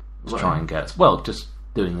to try and get... Well, just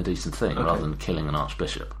doing the decent thing rather than killing an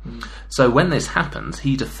archbishop. So when this happens,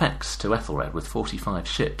 he defects to Ethelred with 45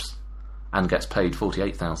 ships and gets paid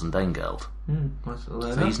 48,000 Danegeld.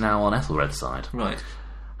 So he's now on Ethelred's side. Right.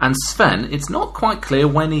 And Sweyn, it's not quite clear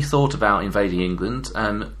when he thought about invading England.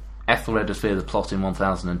 Ethelred had feared the plot in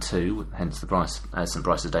 1002, hence the St.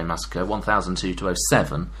 Brice's Day massacre. 1002 to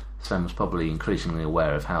 07, Sweyn was probably increasingly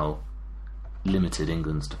aware of how limited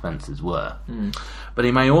England's defences were. But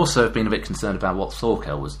he may also have been a bit concerned about what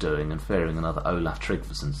Thorkel was doing and fearing another Olaf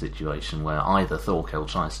Tryggvason situation where either Thorkel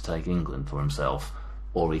tries to take England for himself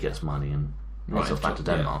or he gets money and goes off back to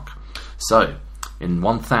Denmark. So, in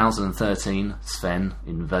 1013, Sweyn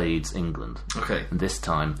invades England. Okay. And this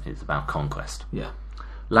time it's about conquest. Yeah.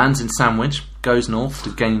 Lands in Sandwich, goes north to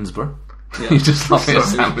Gainsborough. Yeah. You just love it,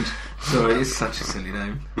 Sandwich. Sorry, it's such a silly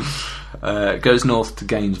name. Goes north to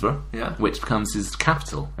Gainsborough, Yeah. which becomes his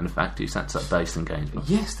capital. In fact, he sets up base in Gainsborough.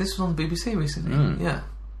 Yes, this was on the BBC recently.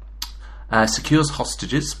 Yeah. Secures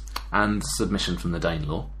hostages and submission from the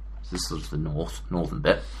Danelaw. This is sort of the northern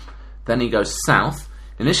bit. Then he goes south.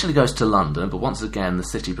 Initially goes to London, but once again the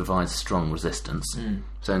city provides strong resistance.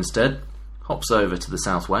 So instead, hops over to the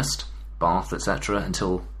southwest, Bath, etc.,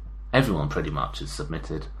 until everyone pretty much is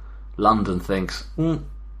submitted. London thinks,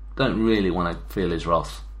 don't really want to feel his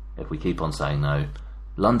wrath if we keep on saying no.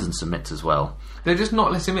 London submits as well. They just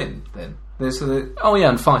not let him in, then? Oh yeah,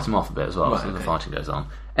 and fight him off a bit as well, Right, so the okay. fighting goes on.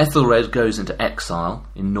 Ethelred goes into exile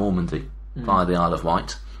in Normandy via the Isle of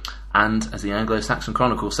Wight, and, as the Anglo-Saxon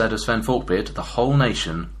Chronicle said of Sweyn Forkbeard, the whole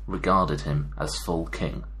nation regarded him as full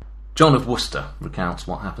king. John of Worcester recounts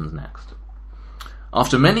what happens next.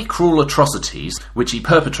 After many cruel atrocities, which he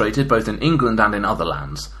perpetrated both in England and in other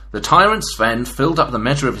lands, the tyrant Sweyn filled up the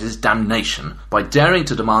measure of his damnation by daring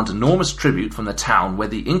to demand enormous tribute from the town where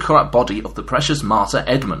the incorrupt body of the precious martyr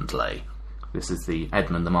Edmund lay. This is the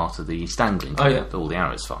Edmund the martyr, the East Anglian king, with all the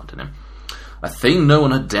arrows fired in him. A thing no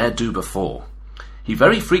one had dared do before. He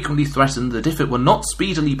very frequently threatened that if it were not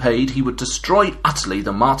speedily paid, he would destroy utterly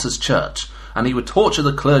the martyr's church, and he would torture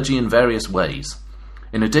the clergy in various ways.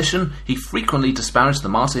 In addition, he frequently disparaged the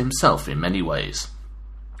martyr himself in many ways.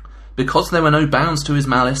 Because there were no bounds to his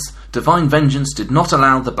malice, divine vengeance did not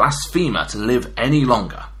allow the blasphemer to live any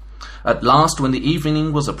longer. At last, when the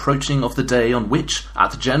evening was approaching of the day on which,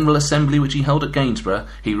 at the general assembly which he held at Gainsborough,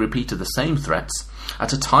 he repeated the same threats,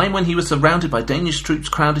 at a time when he was surrounded by Danish troops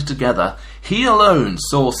crowded together, he alone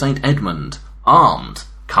saw St. Edmund, armed,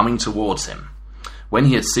 coming towards him. When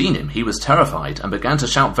he had seen him, he was terrified, and began to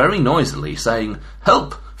shout very noisily, saying,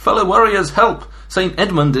 "Help, fellow warriors, help! St.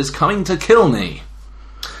 Edmund is coming to kill me!"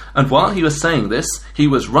 And while he was saying this, he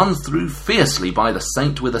was run through fiercely by the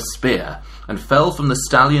saint with a spear, and fell from the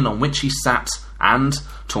stallion on which he sat, and,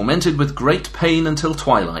 tormented with great pain until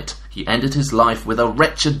twilight, he ended his life with a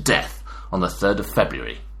wretched death on the 3rd of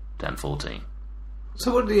February, 1014.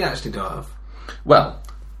 So what did he actually die of? Well,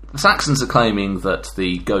 the Saxons are claiming that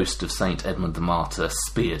the ghost of St. Edmund the Martyr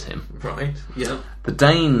speared him. Right, yeah. The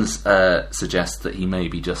Danes suggest that he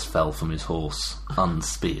maybe just fell from his horse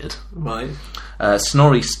unspeared. Right.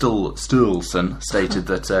 Snorri Sturluson stated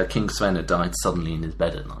that King Sweyn had died suddenly in his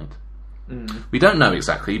bed at night. We don't know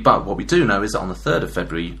exactly, but what we do know is that on the 3rd of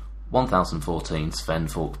February 1014, Sweyn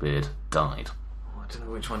Forkbeard died. Oh, I don't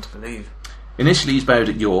know which one to believe. Initially he's buried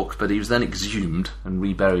at York, but he was then exhumed and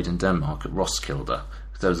reburied in Denmark at Roskilde,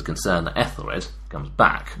 because there was a concern that Ethelred comes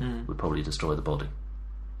back would probably destroy the body.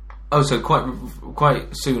 Oh, so quite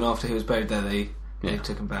soon after he was buried there, they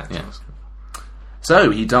took him back. Yeah.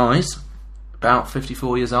 So he dies, about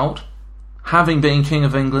 54 years old, having been King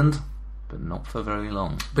of England, but not for very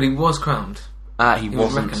long. But he was crowned. He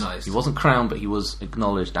wasn't recognised. He wasn't crowned, but he was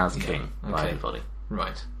acknowledged as king by everybody.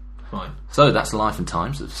 Right. Fine. So that's the life and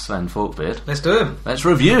times of Sweyn Forkbeard. Let's do him. Let's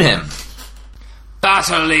review him.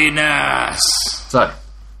 Battliness! So,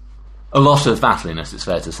 a lot of battliness, it's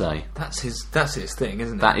fair to say. That's his thing,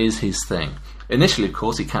 isn't it? That is his thing. Initially, of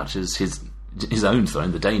course, he captures his own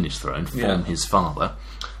throne, the Danish throne, from his father.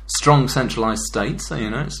 Strong centralised state, so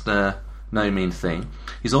it's no mean thing.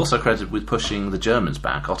 He's also credited with pushing the Germans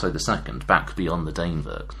back, Otto II, back beyond the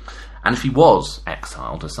Danevirk. And if he was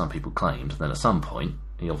exiled, as some people claimed, then at some point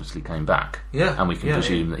he obviously came back. Yeah. And we can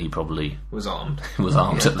presume that he probably was armed.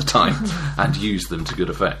 at the time and used them to good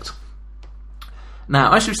effect.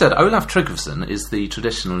 Now, as you've said, Olaf Tryggvason is the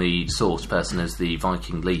traditionally sourced person as the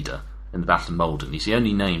Viking leader in the Battle of Maldon. He's the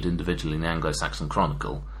only named individually in the Anglo-Saxon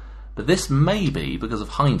Chronicle. But this may be because of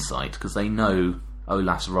hindsight, because they know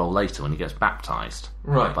Olaf's role later when he gets baptised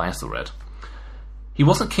by Ethelred. He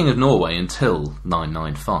wasn't King of Norway until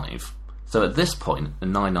 995, so at this point,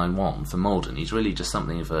 in 991, for Maldon, he's really just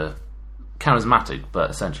something of a charismatic, but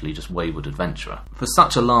essentially just wayward adventurer. For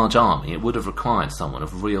such a large army, it would have required someone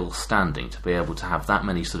of real standing to be able to have that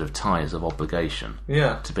many sort of ties of obligation,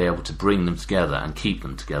 to be able to bring them together and keep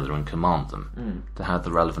them together and command them, to have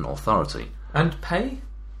the relevant authority. And pay?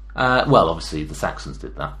 Well, obviously the Saxons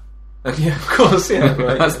did that. Yeah, of course, yeah.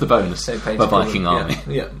 Right, That's the bonus of a Viking army.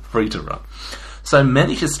 Yeah. Free to run. So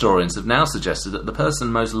many historians have now suggested that the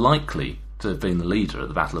person most likely to have been the leader at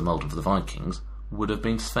the Battle of Maldon for the Vikings would have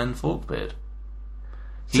been Sweyn Forkbeard.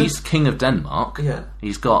 He's King of Denmark. Yeah.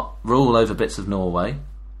 He's got rule over bits of Norway,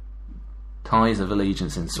 ties of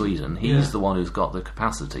allegiance in Sweden. He's the one who's got the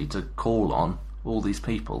capacity to call on all these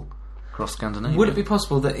people across Scandinavia. Would it be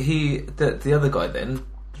possible that the other guy then,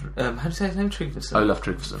 how do you say his name? Tryggvason? Olaf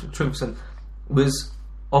Tryggvason. Tryggvason was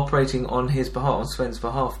operating on his behalf, on Sven's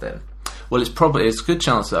behalf then? Well, it's a good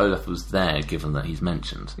chance that Olaf was there, given that he's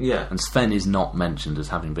mentioned. Yeah. And Sven is not mentioned as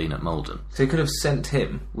having been at Maldon. So he could have sent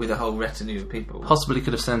him with a whole retinue of people. Possibly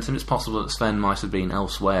could have sent him. It's possible that Sven might have been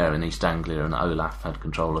elsewhere in East Anglia and that Olaf had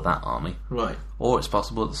control of that army. Right. Or it's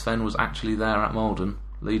possible that Sven was actually there at Maldon,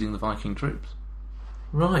 leading the Viking troops.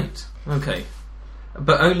 Right. Okay.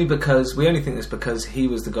 But we only think this because he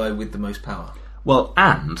was the guy with the most power. Well,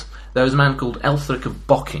 and there was a man called Elthric of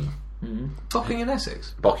Bocking. Bocking in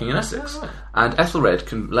Essex? Bocking in Essex. Oh, right. And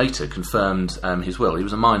Ethelred later confirmed his will. He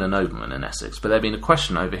was a minor nobleman in Essex, but there had been a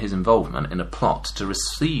question over his involvement in a plot to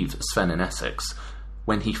receive Sven in Essex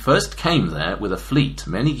when he first came there with a fleet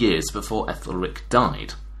many years before Ethelric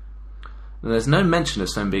died. And there's no mention of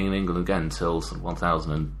Sven being in England again until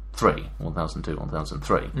 1003, 1002,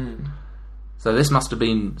 1003. So this must have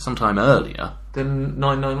been sometime earlier. Than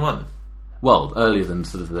 991? Well, earlier than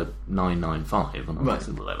sort of the 995 or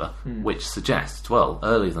whatever, which suggests,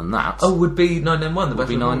 earlier than that... Oh, would be 991? Would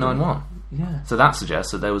be 991. Yeah. So that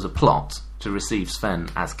suggests that there was a plot to receive Sven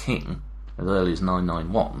as king as early as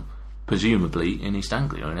 991, presumably in East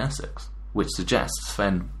Anglia, in Essex, which suggests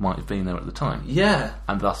Sven might have been there at the time. Yeah.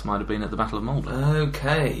 And thus might have been at the Battle of Maldon.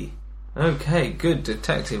 Okay, good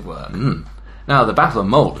detective work. Now, the Battle of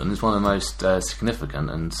Maldon is one of the most significant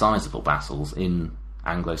and sizable battles in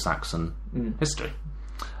Anglo-Saxon history.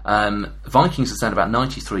 Vikings had sent about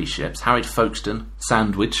 93 ships, harried Folkestone,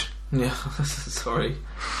 Sandwich, and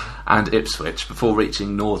Ipswich before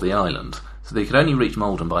reaching Northey Island. So they could only reach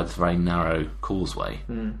Maldon by this very narrow causeway,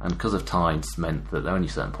 and because of tides meant that there are only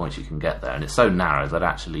certain points you can get there, and it's so narrow that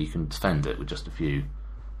actually you can defend it with just a few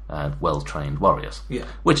well-trained warriors,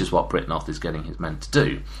 which is what Britnoth is getting his men to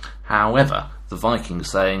do. However, the Vikings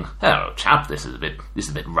are saying, "Oh, chap, this is a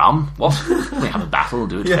bit rum. What? We have a battle, we'll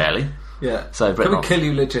do it fairly." Yeah. So Can we kill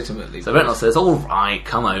you legitimately? So Britnoth says, "All right,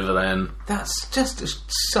 come over then." That's just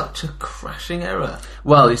such a crashing error.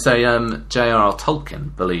 Well, you say J.R.R.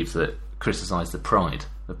 Tolkien believes that criticised the pride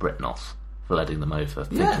of Britnoth for letting them over,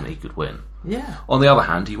 thinking that he could win. Yeah. On the other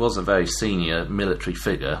hand, he was a very senior military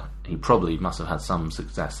figure. He probably must have had some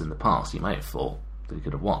success in the past. He may have thought that he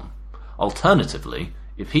could have won. Alternatively,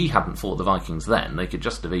 if he hadn't fought the Vikings then, they could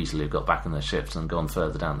just have easily got back in their ships and gone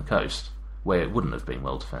further down the coast, where it wouldn't have been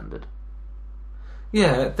well defended.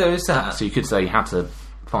 Yeah, there is that. So you could say you had to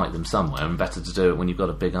fight them somewhere, and better to do it when you've got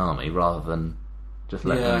a big army rather than just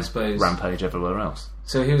let them rampage everywhere else.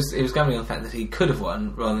 So he was gambling on the fact that he could have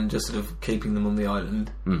won rather than just sort of keeping them on the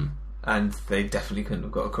island. And they definitely couldn't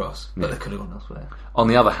have got across, but they could have gone elsewhere. On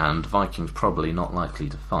the other hand, Vikings probably not likely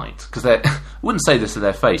to fight, because I wouldn't say this to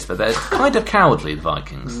their face, but they're kind of cowardly, the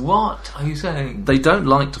Vikings. What are you saying? They don't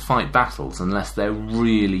like to fight battles unless they're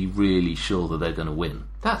really, really sure that they're going to win.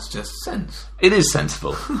 That's just sense. It is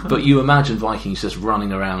sensible, but you imagine Vikings just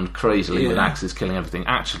running around crazily with axes, killing everything.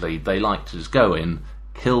 Actually, they like to just go in,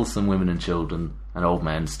 kill some women and children and old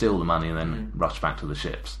men, steal the money, and then rush back to the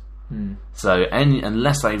ships. So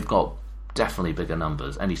unless they've got definitely bigger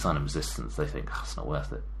numbers, any sign of resistance, they think, it's not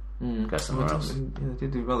worth it. Go somewhere else. They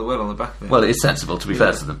did do rather well on the back of it. Well, it's sensible, to be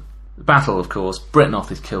fair to them. The battle, of course, Britnoth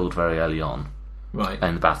is killed very early on. Right.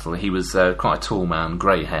 In the battle. He was quite a tall man,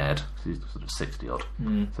 grey-haired. He's sort of 60-odd.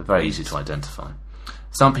 So very easy to identify.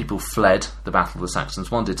 Some people fled the Battle of the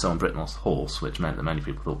Saxons. One did so on Britnoth's horse, which meant that many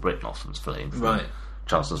people thought Britnoth was fleeing from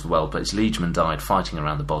Charles as well. But his liegeman died fighting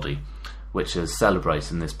around the body, which is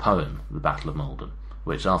celebrated in this poem, The Battle of Maldon,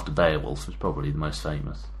 which after Beowulf was probably the most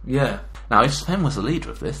famous. Yeah. Now, if Sven was the leader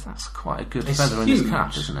of this, that's quite a good feather in his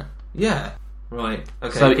cap, isn't it? Yeah. Right.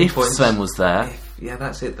 Okay. So if Sweyn was there...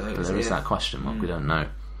 that's it though. But there is that question mark, we don't know.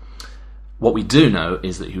 What we do know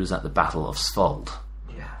is that he was at the Battle of Svold.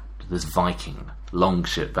 Yeah. This Viking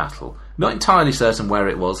longship battle. Not entirely certain where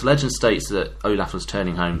it was. Legend states that Olaf was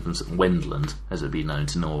turning home from Wendland, as it would be known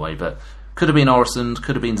to Norway, but could have been Oresund,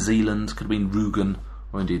 could have been Zealand, could have been Rügen,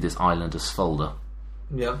 or indeed this island of Svolder.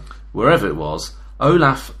 Yeah. Wherever it was,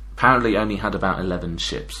 Olaf apparently only had about 11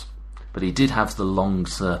 ships, but he did have the Long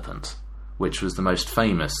Serpent, which was the most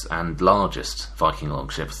famous and largest Viking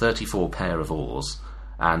longship, 34 pair of oars,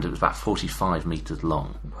 and it was about 45 metres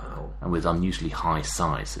long. Wow. And with unusually high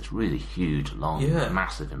size. It's really huge, long,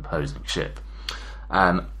 massive, imposing ship.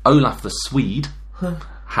 Olaf the Swede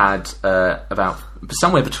had about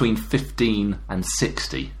somewhere between 15 and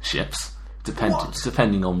 60 ships,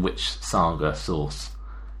 depending on which saga source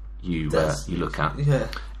you look at. Yeah.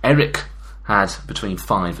 Eric had between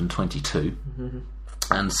 5 and 22,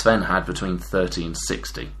 and Sweyn had between 30 and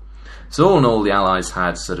 60. So all in all, the Allies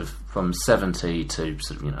had sort of from 70 to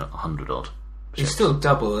sort of 100 odd. It's still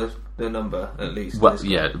double the number at least. Well,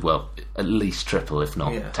 at least triple, if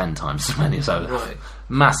not 10 times as many as Olaf. Right.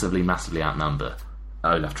 Massively outnumber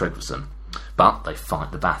Olaf Tryggvason, but they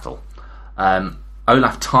fight the battle.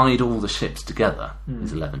 Olaf tied all the ships together,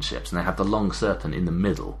 his 11 ships, and they had the Long Serpent in the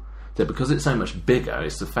middle. So because it's so much bigger,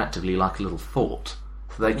 it's effectively like a little fort.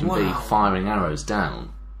 So they can be firing arrows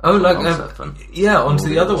down. Oh, like onto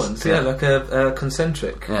the other ones. Yeah, like a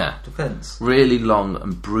concentric defence. Really long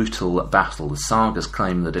and brutal battle. The sagas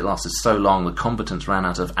claim that it lasted so long the combatants ran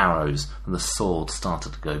out of arrows and the sword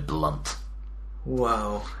started to go blunt.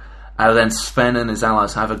 Wow. And then Sweyn and his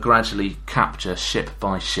allies have a gradually capture ship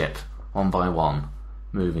by ship, one by one,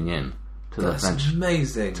 moving in. That's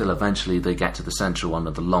amazing. Till eventually they get to the central one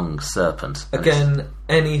of the Long Serpent. Again,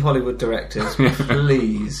 any Hollywood directors,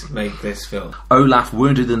 please make this film. Olaf,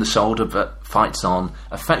 wounded in the shoulder, but fights on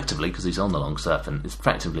effectively, because he's on the Long Serpent, is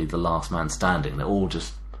effectively the last man standing. They're all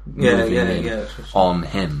just moving on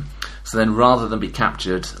him. So then, rather than be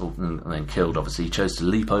captured and then killed, obviously, he chose to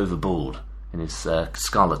leap overboard in his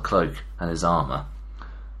scarlet cloak and his armour.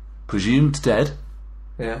 Presumed dead.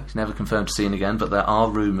 Yeah. He's never confirmed seen again, but there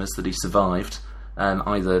are rumours that he survived.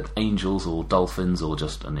 Either angels or dolphins or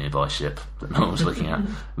just a nearby ship that no one was looking at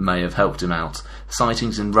may have helped him out.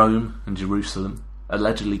 Sightings in Rome and Jerusalem,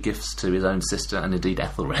 allegedly gifts to his own sister and indeed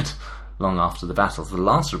Ethelred long after the battle. The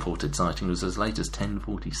last reported sighting was as late as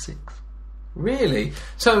 1046. Really?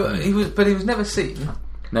 So he was never seen?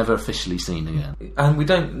 Never officially seen again. And we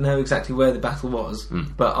don't know exactly where the battle was,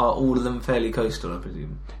 but are all of them fairly coastal, I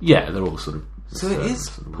presume? Yeah, they're all sort of... So it is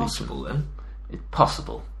possible then? It's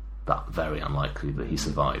possible, but very unlikely that he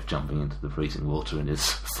survived jumping into the freezing water in his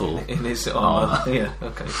full... in his armour. Yeah,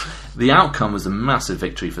 okay. The outcome was a massive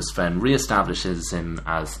victory for Sweyn, re-establishes him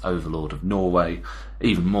as overlord of Norway,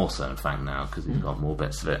 even more so in fact now, because he's got more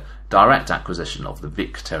bits of it. Direct acquisition of the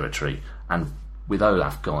Vik territory, and with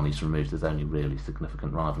Olaf gone, he's removed his only really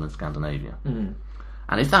significant rival in Scandinavia. And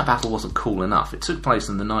if that battle wasn't cool enough, it took place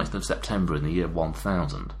on the 9th of September in the year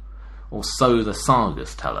 1000. Or so the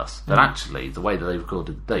sagas tell us. That actually, the way that they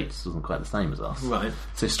recorded the dates wasn't quite the same as us. Right.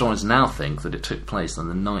 So historians now think that it took place on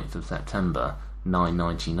the 9th of September,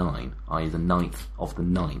 999, i.e. the 9th of the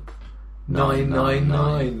 9th.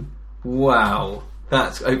 999. Wow.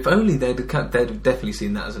 That's... If only they'd have definitely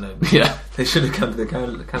seen that as an omen. Yeah. They should have come to the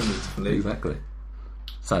calendars to believe. Exactly.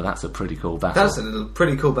 So that's a pretty cool battle. That's a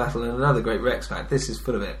pretty cool battle and another great Rex fact. This is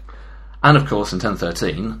full of it. And of course, in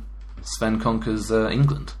 1013, Sweyn conquers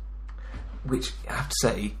England. Which, I have to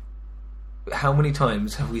say, how many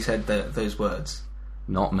times have we said those words?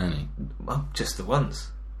 Not many. Well, just the once.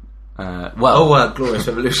 Glorious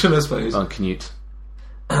Revolution, I suppose. On Canute.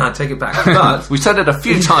 I take it back. But we said it a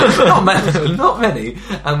few times, but not many. Not many,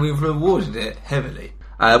 and we've rewarded it heavily.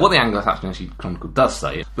 What the Anglo-Saxon Chronicle does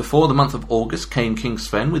say, before the month of August came King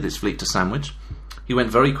Sweyn with his fleet to Sandwich. He went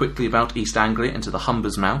very quickly about East Anglia into the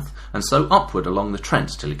Humber's mouth, and so upward along the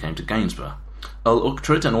Trent till he came to Gainsborough. Earl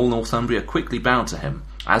Uchtred and all Northumbria quickly bowed to him,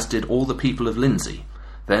 as did all the people of Lindsey,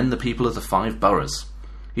 then the people of the 5 boroughs.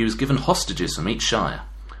 He was given hostages from each shire.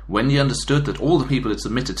 When he understood that all the people had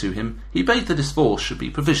submitted to him, he bade that his force should be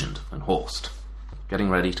provisioned and horsed, getting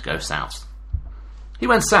ready to go south. He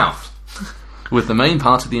went south, with the main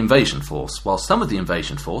part of the invasion force, while some of the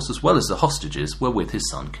invasion force, as well as the hostages, were with his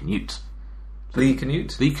son Canute. The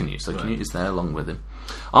Canute? The Canute, so right. Canute is there along with him.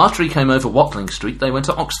 After he came over Watling Street, they went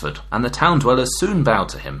to Oxford, and the town dwellers soon bowed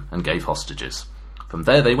to him and gave hostages. From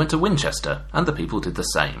there they went to Winchester, and the people did the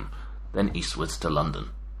same, then eastwards to London.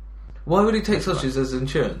 Why would he take hostages as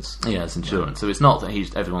insurance? Yeah, as insurance. So it's not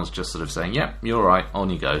that everyone's just sort of saying, "Yeah, you're all right, on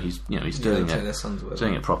you go." He's doing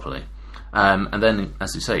it properly. And then,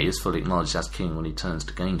 as you say, he is fully acknowledged as king when he turns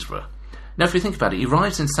to Gainsborough. Now, if you think about it, he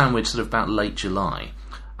arrives in Sandwich sort of about late July,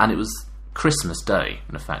 and it was Christmas Day,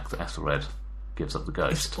 in effect, that Ethelred gives up the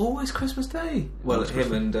ghost. It's always Christmas Day. Well,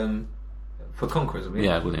 him and for conquerors, I mean.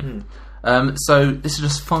 Yeah, William. So this is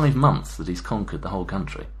just 5 months that he's conquered the whole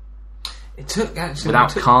country. It took actually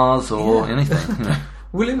without cars or anything.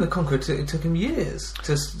 William the Conqueror. It took him years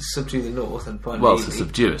to subdue the north and finally. Well, to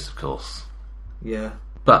subdue it, of course. Yeah.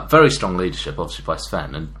 But very strong leadership, obviously, by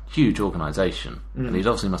Sweyn, and huge organisation. And he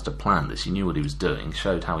obviously must have planned this. He knew what he was doing.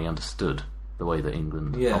 Showed how he understood the way that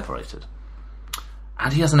England operated.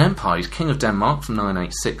 And he has an empire. He's king of Denmark from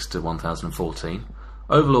 986 to 1014.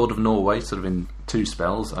 Overlord of Norway, sort of in 2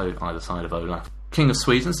 spells, either side of Olaf. King of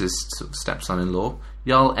Sweden, his sort of stepson-in-law.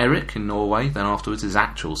 Jarl Erik in Norway, then afterwards his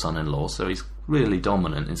actual son-in-law, so he's really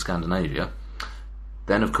dominant in Scandinavia.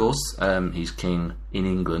 Then, of course, he's king in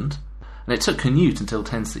England. And it took Canute until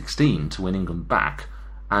 1016 to win England back,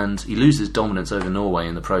 and he loses dominance over Norway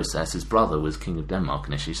in the process. His brother was king of Denmark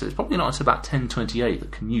initially, so it's probably not until about 1028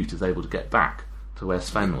 that Canute is able to get back to where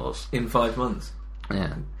Sweyn was. In 5 months?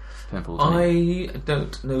 Yeah. I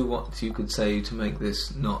don't know what you could say to make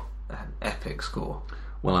this not an epic score.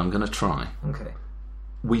 Well, I'm going to try. Okay.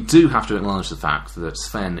 We do have to acknowledge the fact that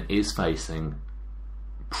Sweyn is facing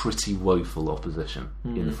pretty woeful opposition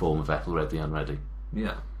in the form of Ethelred the Unready.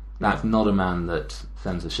 Yeah. That's not a man that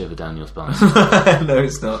sends a shiver down your spine. No,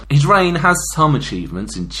 it's not. His reign has some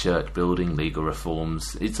achievements in church building, legal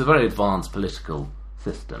reforms. It's a very advanced political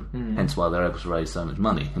system, hence why they're able to raise so much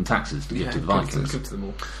money in taxes to give to the Vikings. Give to them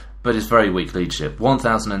all. But it's very weak leadership.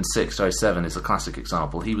 1006-07 is a classic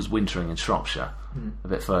example. He was wintering in Shropshire, a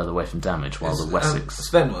bit further away from Damage, while the Wessex...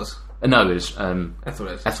 Sweyn was? No, it was...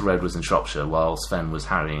 Ethelred. Ethelred was in Shropshire, while Sweyn was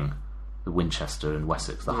harrying the Winchester and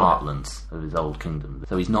Wessex, the heartlands of his old kingdom.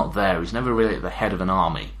 So he's not there. He's never really at the head of an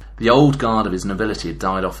army. The old guard of his nobility had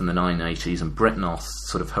died off in the 980s, and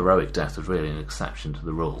Britnoth's sort of heroic death was really an exception to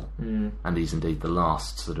the rule. And he's indeed the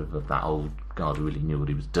last sort of that old guard who really knew what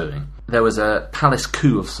he was doing. There was a palace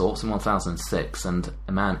coup of sorts in 1006, and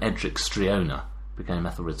a man, Edric Striona, became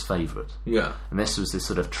Ethelred's favourite. Yeah. And this was this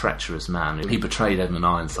sort of treacherous man. He betrayed Edmund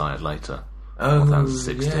Ironside later. Oh,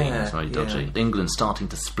 1016, it's very dodgy. England starting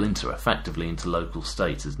to splinter effectively into local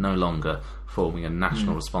states is no longer forming a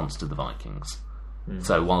national response to the Vikings.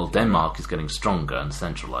 So while Denmark is getting stronger and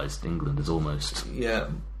centralised, England is almost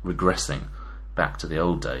regressing back to the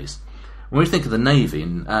old days. When we think of the navy,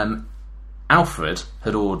 Alfred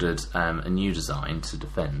had ordered a new design to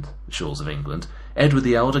defend the shores of England. Edward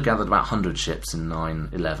the Elder gathered about 100 ships in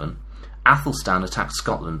 911. Athelstan attacked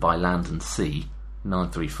Scotland by land and sea in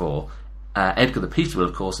 934. Edgar the Peaceful,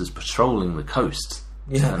 of course, is patrolling the coasts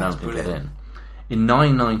so no one can get in. In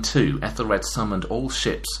 992, Ethelred summoned all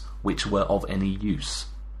ships which were of any use,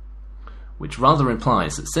 which rather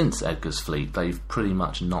implies that since Edgar's fleet, they've pretty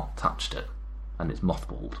much not touched it, and it's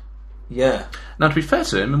mothballed. Yeah. Now, to be fair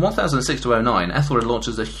to him, in 1006-09, Ethelred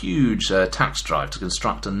launches a huge tax drive to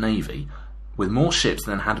construct a navy with more ships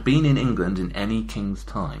than had been in England in any king's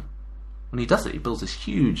time. When he does it, he builds this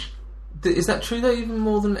huge... Is that true, though, even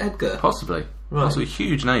more than Edgar? Possibly. Right. Also a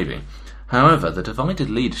huge navy. However, the divided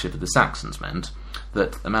leadership of the Saxons meant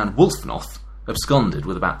that the man Wulfnoth absconded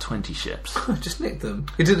with about 20 ships. Just nicked them.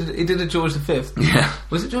 He did a George V. Yeah.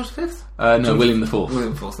 Was it George V? No, William IV.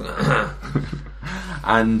 William IV.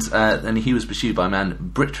 And then he was pursued by a man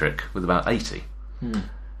Britric with about 80. And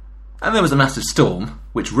there was a massive storm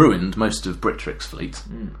which ruined most of Britric's fleet.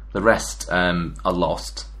 The rest are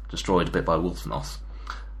lost, destroyed a bit by Wulfnoth.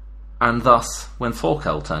 And thus, when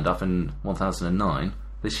Thorkel turned up in 1009,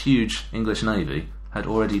 this huge English navy had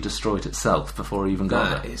already destroyed itself before he even got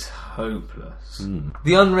there. That is hopeless.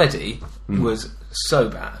 The Unready was so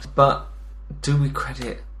bad, but do we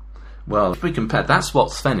credit... Well, if we compare, that's what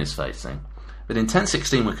Sweyn is facing. But in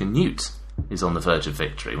 1016, when Canute is on the verge of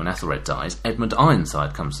victory, when Ethelred dies, Edmund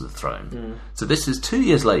Ironside comes to the throne. So this is 2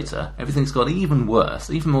 years later, everything's got even worse,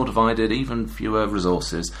 even more divided, even fewer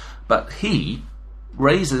resources, but he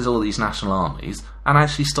raises all these national armies and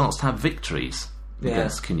actually starts to have victories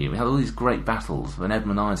against Canute. We had all these great battles when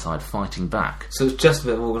Edmund Ironside fighting back. So it's just a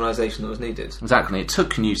bit of organisation that was needed. Exactly. It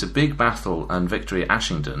took Canute a big battle and victory at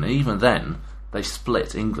Ashington, and even then they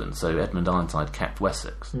split England, so Edmund Ironside kept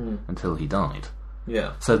Wessex until he died.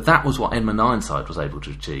 Yeah. So that was what Edmund Ironside was able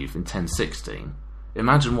to achieve in 1016.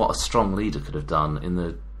 Imagine what a strong leader could have done in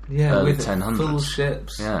the early 1000s. Full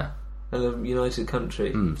ships. Yeah. And a united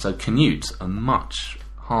country. So Canute, a much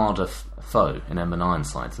harder foe in Edmund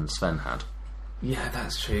Ironside than Sweyn had. Yeah,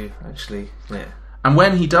 that's true, actually. Yeah. And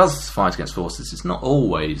when he does fight against forces, it's not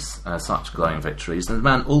always such glowing victories. There's a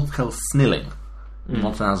man, Ulfkel Snilling, in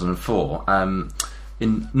 1004,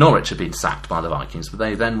 in Norwich had been sacked by the Vikings, but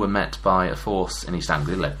they then were met by a force in East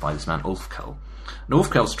Anglia led by this man Ulfkel. And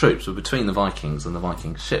Ulfkel's troops were between the Vikings and the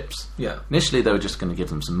Viking ships. Yeah. Initially they were just going to give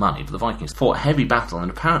them some money, but the Vikings fought a heavy battle, and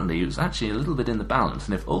apparently it was actually a little bit in the balance,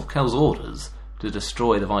 and if Ulfkel's orders to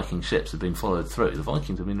destroy the Viking ships had been followed through, the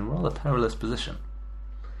Vikings had been in a rather perilous position.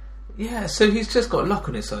 Yeah, so he's just got luck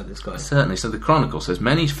on his side, this guy. Certainly. So the Chronicle says,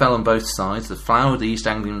 many fell on both sides, the flower of the East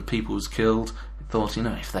Anglian people was killed. He thought,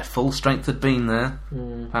 if their full strength had been there,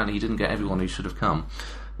 apparently he didn't get everyone who should have come.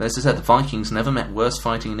 As I said, the Vikings never met worse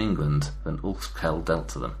fighting in England than Ulfkel dealt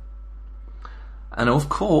to them. And of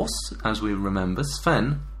course, as we remember,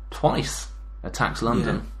 Sweyn twice attacks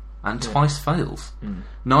London and twice fails.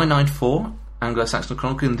 994, Anglo-Saxon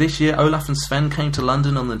Chronicle, and this year Olaf and Sweyn came to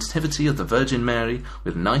London on the Nativity of the Virgin Mary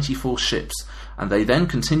with 94 ships, and they then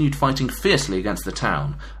continued fighting fiercely against the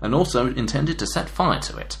town, and also intended to set fire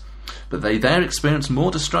to it. But they there experienced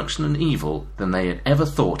more destruction and evil than they had ever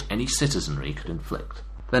thought any citizenry could inflict.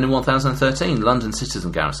 Then in 1013, London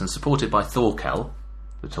citizen garrison, supported by Thorkel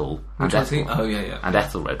the Tall, and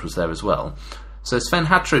Ethelred was there as well. So Sweyn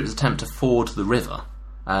had troops attempt to ford the river,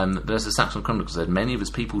 but as the Saxon Chronicle said, many of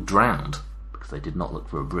his people drowned because they did not look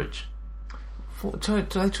for a bridge.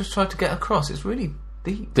 They just tried to get across. It's really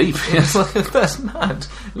deep. Deep, yes. That's mad.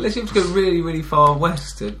 Unless you have to go really, really far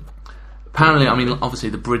west. Apparently, obviously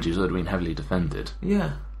the bridges would have been heavily defended.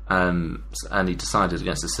 Yeah. And he decided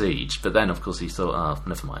against the siege, but then of course he thought,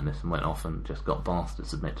 never mind this, and went off and just got Bath to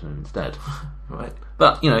submit to him instead. Right.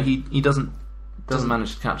 But he doesn't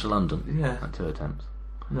manage to capture London. Yeah. At 2 attempts.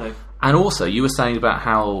 No. And also you were saying about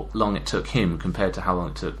how long it took him compared to how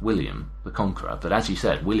long it took William the Conqueror, but as you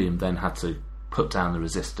said, William then had to put down the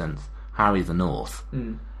resistance, harry the north.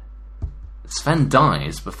 Sweyn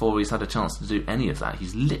dies before he's had a chance to do any of that.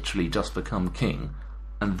 He's literally just become king,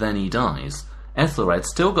 and then he dies. Ethelred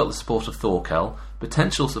still got the support of Thorkel,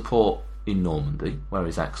 potential support in Normandy, where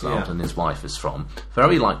he's exiled and his wife is from,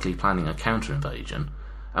 very likely planning a counter-invasion,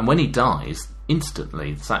 and when he dies,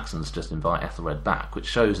 instantly the Saxons just invite Ethelred back, which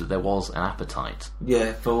shows that there was an appetite.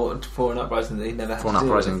 Yeah, for an uprising that he never had to do. For an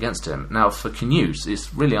uprising against him. Now, for Canute,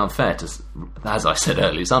 it's really unfair to, as I said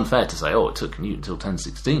earlier, it's unfair to say, it took Canute until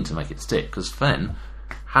 1016 to make it stick, because Sweyn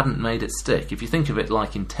hadn't made it stick. If you think of it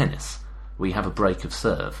like in tennis, where you have a break of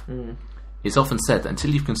serve, it's often said that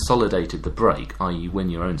until you've consolidated the break, i.e. you win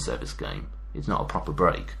your own service game, it's not a proper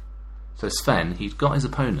break. So Sweyn, he'd got his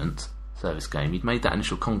opponent service game, he'd made that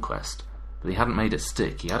initial conquest, but he hadn't made it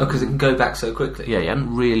stick. Because it can go back so quickly. Yeah, he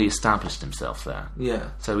hadn't really established himself there. Yeah.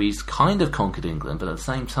 So he's kind of conquered England, but at the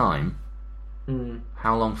same time,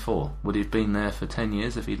 how long for? Would he have been there for 10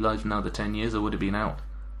 years if he'd lived another 10 years, or would he have been out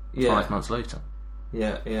 5 months later?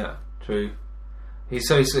 Yeah, true. He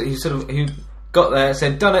got there,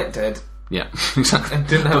 said, done it, dead. Yeah, exactly.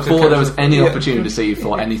 Before there was any opportunity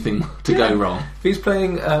for anything to go wrong. If he's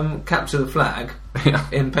playing Capture the Flag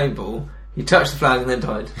in paintball, he touched the flag and then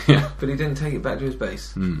died. Yeah. But he didn't take it back to his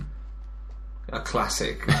base. A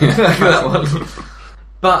classic. That one.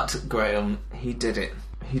 But, Graham, he did it.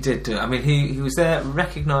 He did do it. He was there,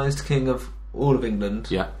 recognised king of all of England.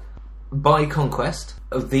 Yeah. By conquest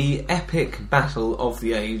of the epic battle of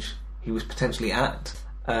the age he was potentially at.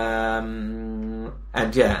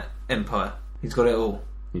 Empire. He's got it all.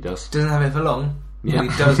 He does. Doesn't have it for long, but he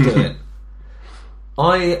does do it.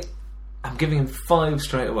 I am giving him 5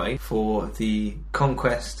 straight away for the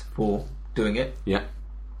conquest, for doing it. Yeah.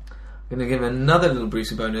 I'm going to give him another little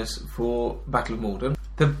Brucey bonus for Battle of Morden.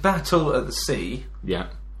 The Battle at the Sea. Yeah.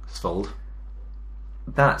 Svold.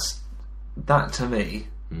 That to me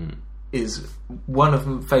is one of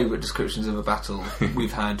my favourite descriptions of a battle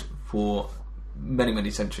we've had for many, many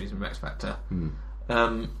centuries in Rex Factor.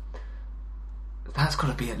 That's got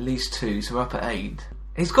to be at least 2, so we're up at 8.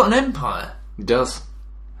 He's got an empire. He does.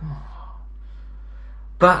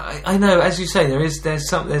 But I know, as you say,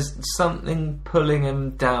 there's something pulling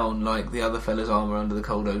him down, like the other fella's armour under the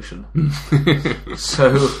cold ocean.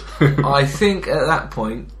 So I think at that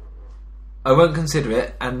point I won't consider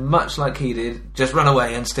it, and much like he did, just run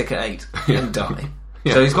away and stick at 8 and die.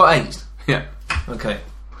 So he's got 8. Yeah. Okay.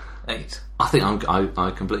 8. I think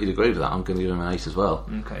I completely agree with that. I'm going to give him an 8 as well.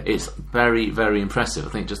 Okay. It's very, very impressive. I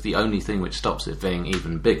think just the only thing which stops it being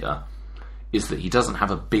even bigger is that he doesn't have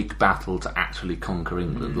a big battle to actually conquer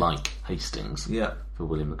England like Hastings for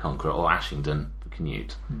William the Conqueror, or Ashington for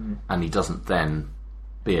Canute, and he doesn't then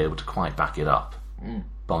be able to quite back it up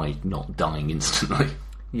by not dying instantly.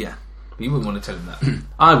 Yeah, but you wouldn't want to tell him that.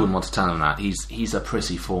 I wouldn't want to tell him that. He's a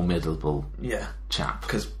pretty formidable chap.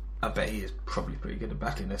 Because I bet he is probably pretty good at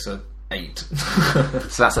battling this. So 8.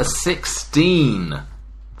 So that's a 16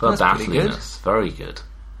 Battliness. Very good.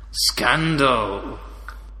 Scandal.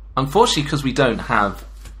 Unfortunately, because we don't have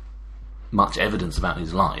much evidence about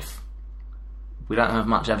his life, we don't have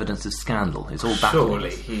much evidence of scandal. It's all battliness.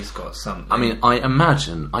 Surely he's got something. I mean, I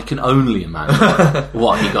can only imagine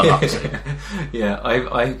what he got up to. Yeah,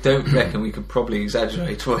 I don't reckon we could probably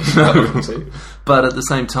exaggerate what he got up to. But at the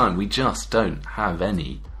same time, we just don't have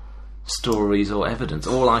any stories or evidence.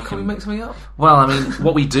 Can we make something up? Well, I mean,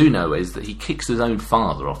 what we do know is that he kicks his own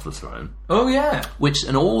father off the throne. Oh yeah. Which,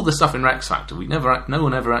 and all the stuff in Rex Factor, no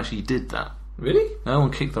one ever actually did that. Really? No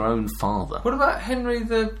one kicked their own father. What about Henry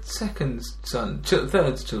II's son,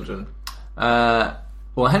 third's children?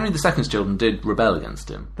 Well, Henry II's children did rebel against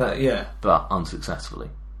him. Yeah. But unsuccessfully.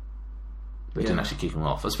 They didn't actually kick him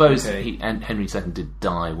off. I suppose Henry II did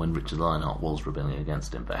die when Richard Lionheart was rebelling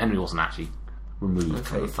against him, but Henry wasn't actually removed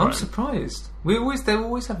from the throne. I'm surprised. They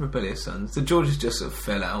always have rebellious sons. The Georges just sort of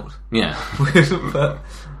fell out. Yeah. But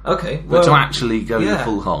to actually go the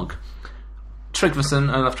full hog. Olaf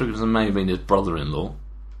Tryggvason may have been his brother-in-law.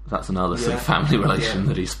 That's another sort of family relation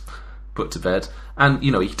that he's put to bed. And, he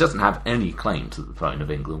doesn't have any claim to the throne of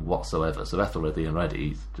England whatsoever. So Ethelred the Unready,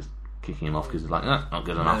 he's just kicking him off because he's like, not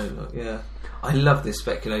good enough. I love this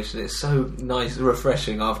speculation. It's so nice,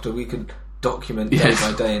 refreshing after we could document day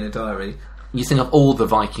by day in a diary. You think of all the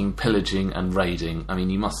Viking pillaging and raiding. I mean,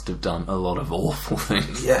 he must have done a lot of awful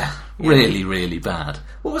things. Yeah. Really, really bad.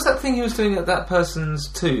 What was that thing he was doing at that person's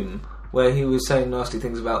tomb, where he was saying nasty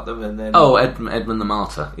things about them and then... Oh, Edmund the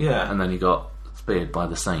Martyr. Yeah. And then he got speared by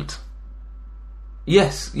the saint.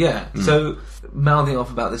 Yes, yeah. So, mouthing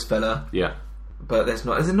off about this fella. Yeah. But is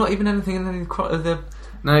there not even anything in any of the...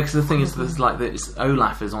 No, because the thing is, there's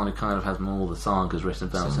Olaf is one who kind of has more the sagas written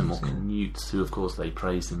about him, or Canutes, who of course they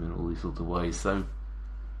praise him in all these sorts of ways. So,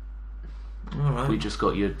 all right. We just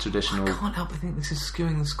got your traditional. I can't help but think this is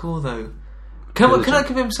skewing the score, though. Can I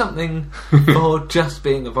give him something for just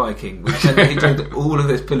being a Viking? Which he did all of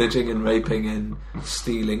this pillaging and raping and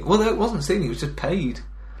stealing. Well, it wasn't stealing; he was just paid.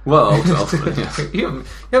 Well, yes. You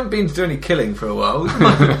haven't been to do any killing for a while.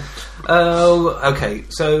 Okay,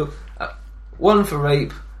 so. One for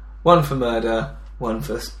rape, one for murder, one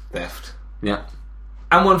for theft. Yeah.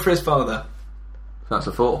 And one for his father. That's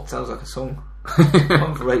a 4. Sounds like a song.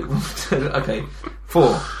 One for rape, one for... Okay,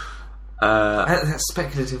 4. That's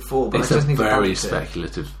speculative 4, but it's I just need to very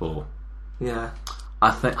speculative 4. Yeah.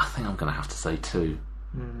 I think I'm going to have to say 2.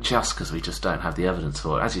 Just because we just don't have the evidence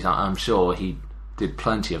for it. As you say, I'm sure he did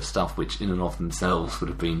plenty of stuff which in and of themselves would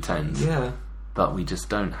have been 10s. Yeah. But we just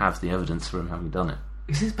don't have the evidence for him having done it.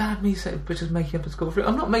 Is this bad me saying but just making up a score for it?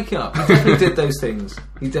 I'm not making up. He definitely did those things.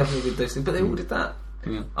 But they all did that.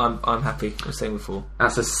 Yeah. I'm happy. I'm staying with 4.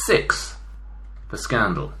 That's a 6 for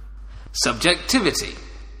scandal. Subjectivity.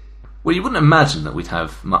 Well, you wouldn't imagine that we'd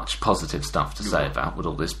have much positive stuff to say about with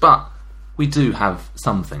all this, but we do have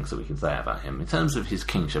some things that we can say about him. In terms of his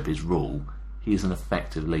kingship, his rule, he is an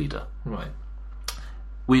effective leader. Right.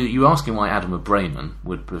 You ask him why Adam of Bremen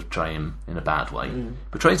would portray him in a bad way.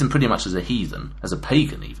 Portrays him pretty much as a heathen, as a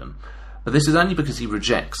pagan even. But this is only because he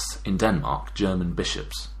rejects, in Denmark, German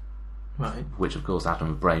bishops. Right. Which, of course,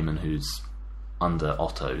 Adam of Bremen, who's under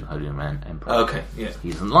Otto, the Holy Roman Emperor. Okay, yeah.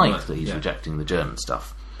 He doesn't like that he's rejecting the German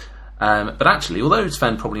stuff. But actually, although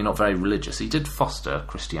Sweyn probably not very religious, he did foster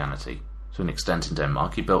Christianity to an extent in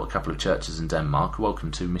Denmark. He built a couple of churches in Denmark,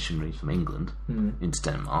 welcomed 2 missionaries from England into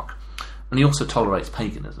Denmark. And he also tolerates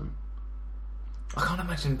paganism. I can't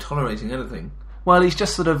imagine him tolerating anything. Well, he's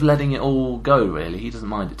just sort of letting it all go, really. He doesn't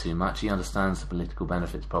mind it too much. He understands the political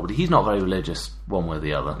benefits, probably. He's not very religious, one way or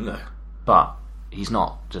the other. No. But he's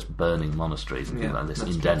not just burning monasteries and things like this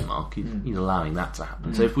in Denmark. He's allowing that to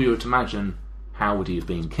happen. So if we were to imagine how would he have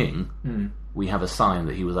been king, we have a sign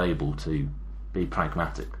that he was able to be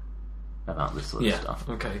pragmatic about this sort of stuff.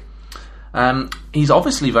 Okay. He's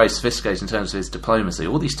obviously very sophisticated in terms of his diplomacy,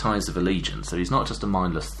 all these ties of allegiance, so he's not just a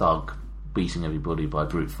mindless thug beating everybody by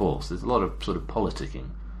brute force. There's a lot of sort of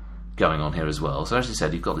politicking going on here as well. So as you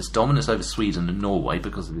said, you've got this dominance over Sweden and Norway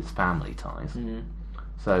because of his family ties.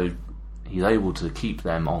 So he's able to keep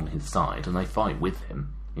them on his side, and they fight with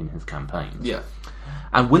him in his campaigns. Yeah.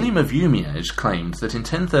 And William of Jumièges claimed that in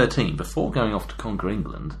 1013, before going off to conquer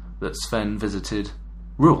England, that Sweyn visited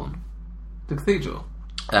Rouen. The cathedral?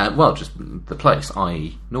 Well, just the place,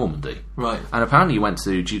 i.e. Normandy. Right. And apparently he went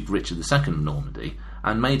to Duke Richard II of Normandy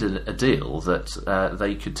and made a deal that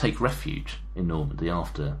they could take refuge in Normandy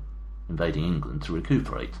after invading England to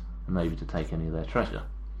recuperate and maybe to take any of their treasure.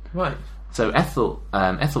 Right. So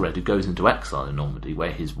Ethelred, who goes into exile in Normandy,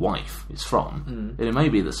 where his wife is from, it may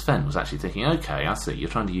be that Sweyn was actually thinking, okay, I see, you're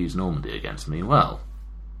trying to use Normandy against me. Well,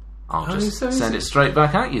 I'll just send it straight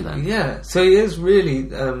back at you then. Yeah, so he is really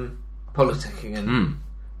politicking and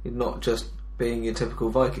not just being your typical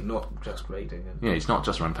Viking, not just raiding. Yeah, he's not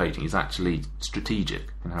just rampaging, he's actually strategic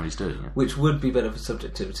in how he's doing it. Which would be better for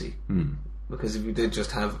subjectivity. Because if you did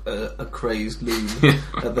just have a crazed loon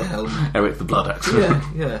at the helm... Eric the Blood Axe.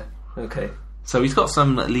 Yeah, okay. So he's got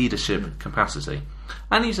some leadership capacity.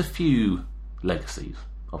 And he's a few legacies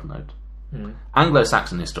of note.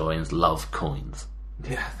 Anglo-Saxon historians love coins.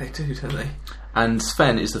 Yeah, they do, don't they? And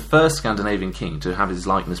Sweyn is the first Scandinavian king to have his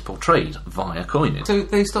likeness portrayed via coinage. So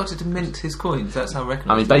they started to mint his coins, that's how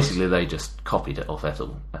recognised. I mean, basically they just copied it off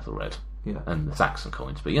Ethelred Yeah. and the Saxon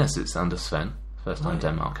coins. But yes, it's under Sweyn. First time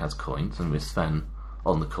Denmark has coins, and with Sweyn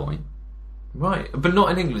on the coin. Right, but not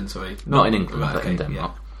in England, sorry. Not in England, but in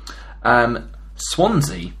Denmark. Yeah.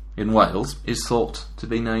 Swansea in Wales is thought to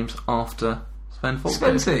be named after Sweyn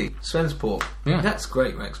Forkbeard. Svensport. Yeah. That's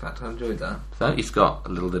great, Rex Fact. I enjoyed that. So he's got a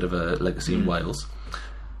little bit of a legacy in Wales.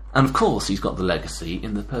 And of course he's got the legacy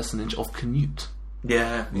in the personage of Canute.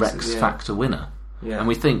 Yeah. Rex Factor winner. Yeah. And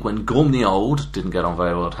we think when Gorm the Old didn't get on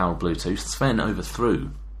very well with Harold Bluetooth, Sweyn overthrew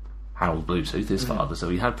Harold Bluetooth, his father, so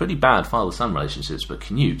he had pretty bad father-son relationships, but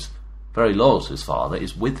Canute, very loyal to his father,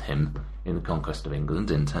 is with him in the conquest of England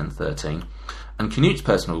in 1013. And Canute's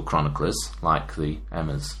personal chroniclers, like the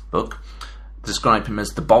Emma's book, describe him as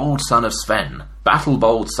the bold son of Sweyn,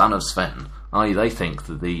 battle-bold son of Sweyn, i.e. they think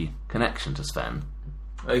that the connection to Sweyn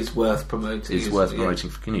is worth promoting.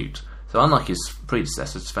 For Canute. So unlike his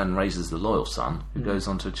predecessor, Sweyn raises the loyal son, who goes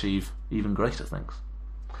on to achieve even greater things.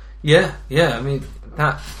 Yeah, I mean,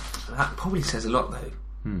 that probably says a lot, though,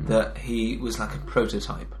 that he was like a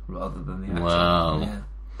prototype rather than the actual... Well,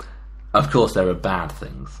 of course there are bad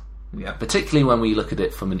things. Yeah. Particularly when we look at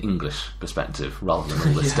it from an English perspective, rather than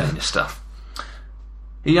all this Danish stuff.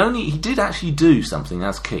 He did actually do something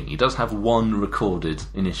as king. He does have one recorded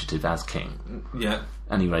initiative as king. Yeah.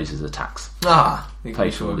 And he raises a tax.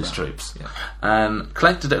 Paid for all his troops. Yeah.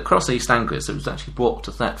 Collected it across East Anglia, so it was actually brought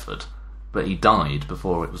to Thetford, but he died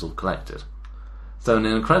before it was all collected. So in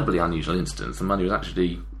an incredibly unusual instance, the money was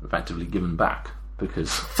actually effectively given back,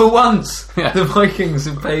 because... For once! The Vikings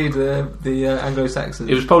had paid the Anglo-Saxons.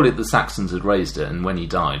 It was probably that the Saxons had raised it, and when he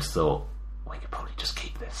died, thought, we could probably just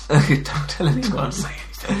keep this. Don't tell anyone. Don't say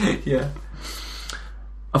anything. Yeah.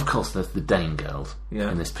 Of course, there's the Dane girls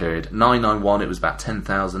in this period. 991, it was about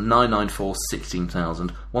 10,000. 994,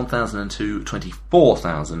 16,000. 1002,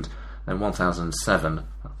 24,000. And 1007,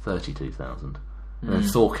 32,000. And then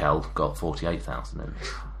Thorkel got 48,000 in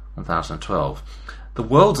 1012. The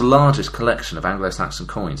world's largest collection of Anglo-Saxon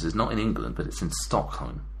coins is not in England, but it's in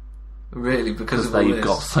Stockholm. Really? Because they've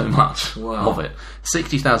got so much of it.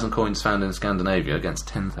 60,000 coins found in Scandinavia against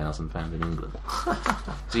 10,000 found in England.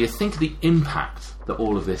 So you think of the impact that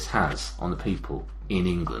all of this has on the people in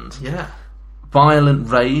England. Yeah. Violent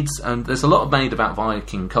raids, and there's a lot made about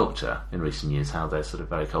Viking culture in recent years, how they're sort of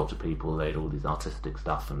very cultured people, they had all these artistic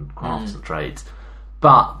stuff and crafts and trades.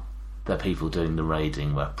 But the people doing the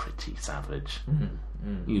raiding were pretty savage.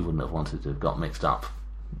 You wouldn't have wanted to have got mixed up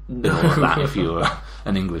in all of that if you were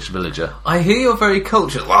an English villager. I hear you're very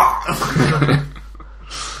cultured.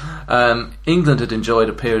 England had enjoyed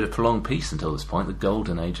a period of prolonged peace until this point, the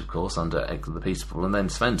Golden Age, of course, under Edgar the Peaceable, and then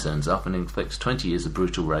Sweyn turns up and inflicts 20 years of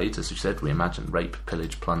brutal raids, as we said, we imagine rape,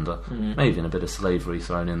 pillage, plunder, maybe even a bit of slavery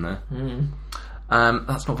thrown in there.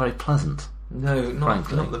 That's not very pleasant. No, not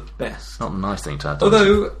the best. Not a nice thing to have.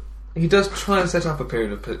 Although, he does try and set up a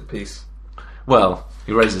period of peace. Well,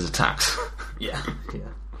 he raises a tax. Yeah.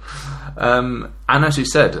 And as you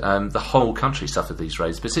said, the whole country suffered these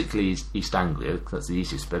raids, particularly East Anglia, that's the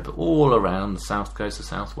easiest bit, but all around the south coast, the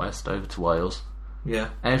southwest, over to Wales. Yeah.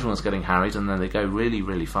 Everyone's getting harried, and then they go really,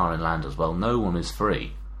 really far inland as well. No one is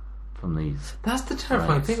free from these. That's the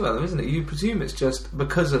terrifying thing about them, isn't it? You presume it's just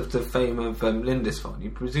because of the fame of Lindisfarne. You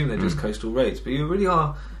presume they're just coastal raids, but you really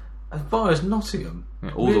are as far as Nottingham.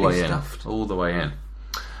 Yeah, all really the way stuffed. in. All the way in.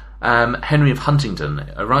 Henry of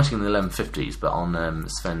Huntingdon, writing in the 1150s, but on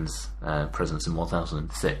Sven's presence in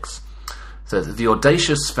 1006, says, the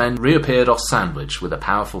audacious Sweyn reappeared off Sandwich with a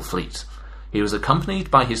powerful fleet. He was accompanied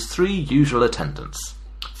by his 3 usual attendants.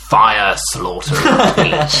 Fire, slaughter, and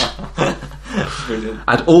pillage. Brilliant.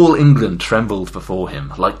 And all England trembled before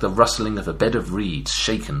him, like the rustling of a bed of reeds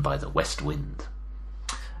shaken by the west wind.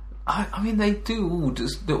 I mean, they do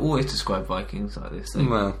always describe Vikings like this.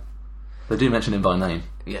 Well, they do mention him by name.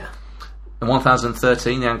 Yeah. In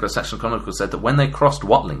 1013, the Anglo-Saxon Chronicle said that when they crossed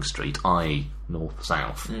Watling Street, i.e.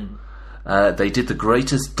 north-south, they did the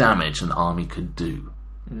greatest damage an army could do.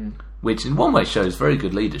 Which in one way shows very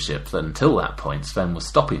good leadership, that until that point Sweyn was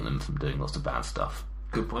stopping them from doing lots of bad stuff.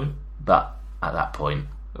 Good point. But at that point,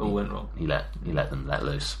 all went wrong. He let them let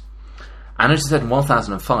loose. And as you said, in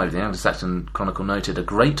 1005, the Anglo-Saxon Chronicle noted, "A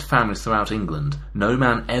great famine throughout England. No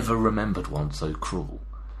man ever remembered one so cruel."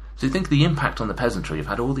 So you think the impact on the peasantry. You've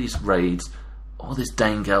had all these raids, all this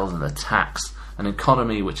Danegeld and attacks, an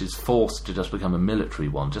economy which is forced to just become a military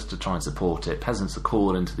one, just to try and support it. Peasants are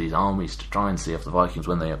called into these armies to try and see off the Vikings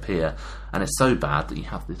when they appear, and it's so bad that you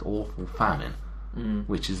have this awful famine,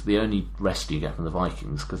 which is the only rest you get from the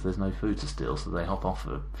Vikings, because there's no food to steal, so they hop off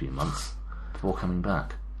for a few months before coming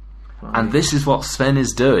back. Right. And this is what Sweyn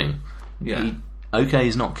is doing. Yeah.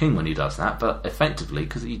 He's not king when he does that, but effectively,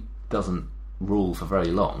 because he doesn't rule for very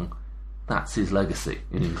long, that's his legacy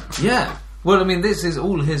in England. Yeah. Well, I mean, this is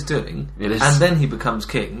all his doing, it is. And then he becomes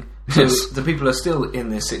king, so Yes. the people are still in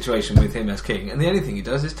this situation with him as king, and the only thing he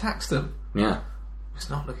does is tax them. Yeah. It's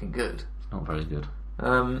not looking good. Not very good.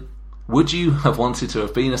 Would you have wanted to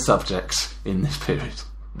have been a subject in this period?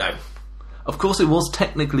 No. Of course, it was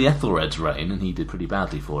technically Ethelred's reign, and he did pretty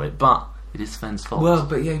badly for it, but it is Sven's fault. Well,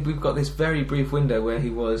 but yeah, we've got this very brief window where he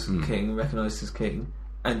was king, recognised as king,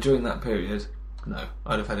 and during that period, no,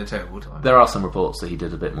 I'd have had a terrible time. There are some reports that he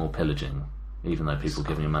did a bit more pillaging, even though people were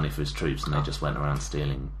giving him money for his troops, and they just went around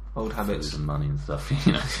stealing old habits food and money and stuff.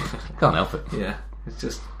 Can't help it. Yeah, it's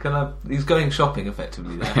just he's going shopping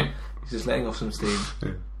effectively there. He's just letting off some steam.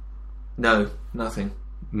 Yeah. No, nothing.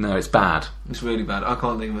 No, it's bad. It's really bad. I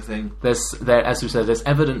can't think of a thing. As we said, there's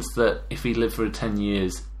evidence that if he lived for 10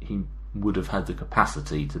 years, he would have had the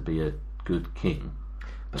capacity to be a good king,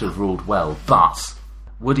 to have ruled well. But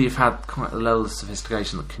would he have had quite a level of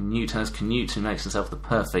sophistication that Canute has? Canute, who makes himself the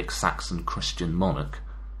perfect Saxon Christian monarch.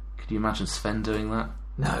 Could you imagine Sweyn doing that?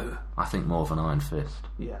 No. I think more of an iron fist.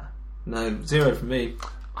 Yeah. No, 0 for me.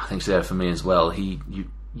 I think 0 for me as well. You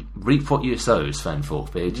reap what you sow, Sweyn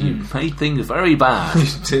Forkbeard. You made things very bad.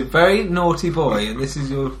 You're a very naughty boy, and this is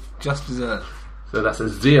your just dessert. So that's a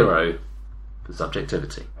 0 for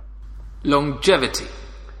subjectivity. Longevity.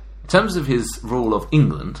 In terms of his rule of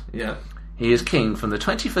England, yeah, he is king from the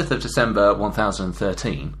 25th of December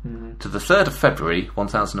 1013 to the 3rd of February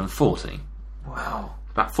 1014. Wow.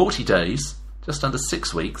 About 40 days, just under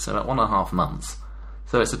 6 weeks, so about 1.5 months.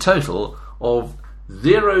 So it's a total of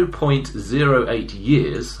 0.08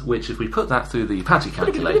 years, which if we put that through the Patty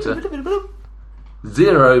calculator,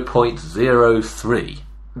 0.03.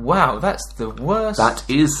 Wow, that's the worst. That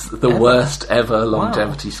is the worst ever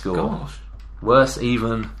longevity score. Gosh. Worse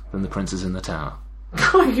even than the Princes in the Tower.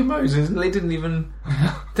 Crikey Moses, and they didn't even...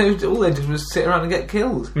 all they did was sit around and get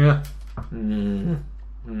killed. Yeah.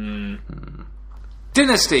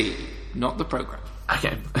 Dynasty, not the programme.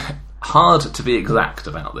 Okay, hard to be exact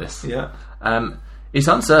about this. Yeah. It's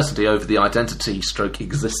uncertainty over the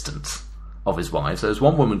identity/existence of his wives. There's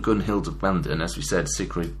one woman, Gunhild of Banden, as we said,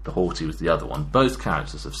 Sigrid the Haughty was the other one. Both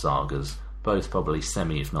characters of sagas, both probably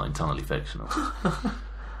semi, if not entirely fictional.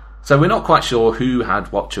 So we're not quite sure who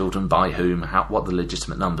had what children by whom, what the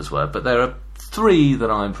legitimate numbers were, but there are 3 that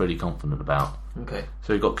I'm pretty confident about. Okay.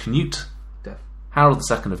 So we've got Canute, Harold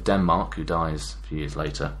II of Denmark, who dies a few years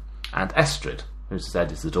later, and Estrid, who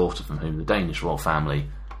said is the daughter from whom the Danish royal family,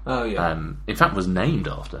 in fact, was named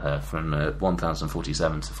after her from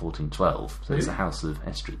 1047 to 1412. So it's the House of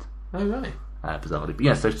Estrid. Oh, right. Bizarrely. But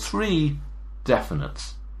yeah, so 3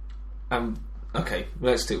 definites. Okay,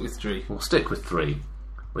 let's stick with 3. We'll stick with 3,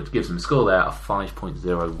 which gives him a score there of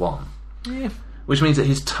 5.01. Yeah. Which means that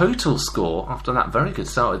his total score, after that very good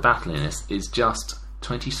start with battliness, is just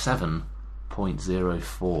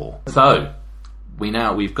 27.04. So,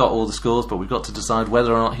 we've got all the scores, but we've got to decide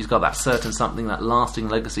whether or not he's got that certain something, that lasting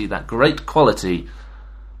legacy, that great quality,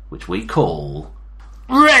 which we call...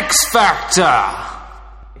 Rex Factor!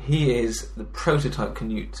 He is the prototype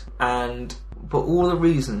Canute, and for all the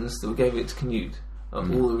reasons that we gave it to Canute are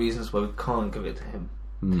all the reasons why we can't give it to him.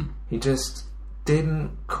 He just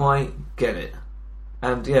didn't quite get it.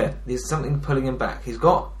 And yeah, there's something pulling him back. He's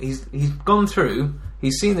gone through,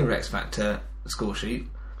 he's seen the Rex Factor score sheet,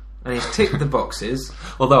 and he's ticked the boxes.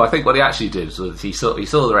 Although I think what he actually did was he saw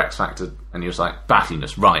the Rex Factor and he was like,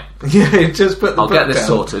 battliness, right. Yeah, just put the I'll get this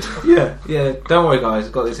down. sorted. Yeah, don't worry guys,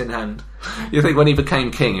 I've got this in hand. You think when he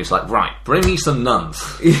became king, he was like, right, bring me some nuns.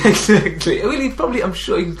 Yeah, exactly. Well, he probably, I'm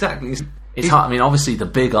sure exactly. It's hard. I mean, obviously the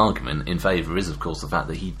big argument in favour is, of course, the fact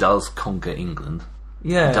that he does conquer England.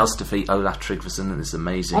 Yeah. He does defeat Olaf Tryggvason in this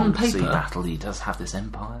amazing On paper, sea battle. He does have this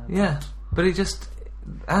empire. Yeah, but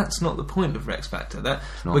that's not the point of Rex Factor.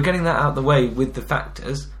 We're getting that out of the way with the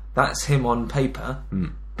factors. That's him on paper,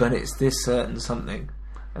 but it's this certain something,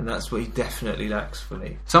 and that's what he definitely lacks for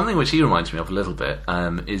me. Something which he reminds me of a little bit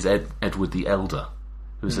is Edward the Elder,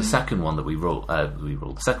 who was the second one that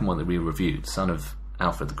the second one that we reviewed, son of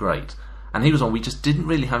Alfred the Great. And he was on. We just didn't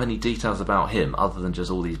really have any details about him other than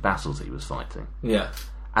just all these battles he was fighting. Yeah.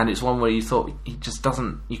 And it's one where you thought he just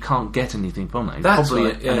doesn't. You can't get anything from that. He's That's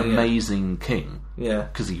probably right, an amazing king. Yeah.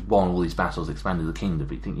 Because he won all these battles, expanded the kingdom.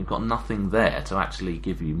 But you think you've got nothing there to actually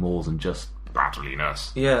give you more than just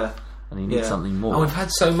battliness. Yeah. And you need something more. And we've had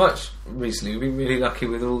so much recently. We've been really lucky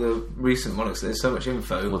with all the recent monarchs. There's so much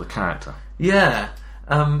info. Well, the character. Yeah.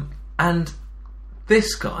 And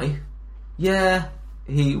this guy,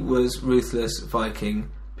 he was ruthless Viking.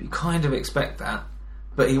 But you kind of expect that.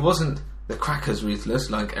 But he wasn't the crackers ruthless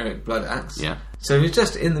like Eric Bloodaxe. Yeah. So he was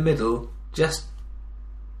just in the middle,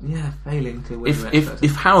 failing to win.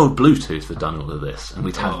 If Harold Bluetooth had done all of this and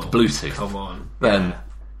we'd had Bluetooth, come on, then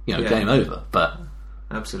game over. But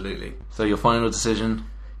absolutely. So your final decision?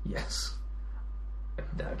 Yes.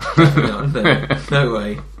 No, definitely not. No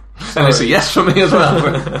way. And it's a yes from me as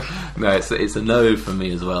well. No, it's a no from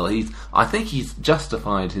me as well. I think he's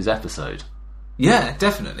justified his episode. Yeah,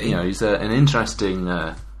 definitely. He's an interesting.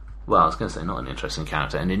 Well, I was going to say not an interesting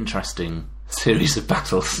character, an interesting series of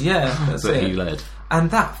battles. Yeah, that's that it. he led.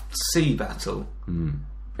 And that sea battle,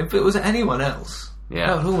 if it was anyone else,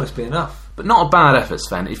 that would almost be enough. But not a bad effort,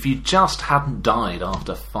 Sven. If you just hadn't died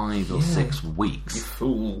after 5 or 6 weeks, you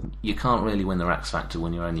fool. You can't really win the Rex Factor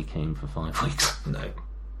when you're only king for 5 weeks. No.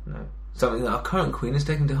 Something that our current queen has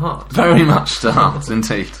taken to heart. Very much to heart,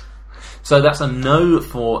 indeed. So that's a no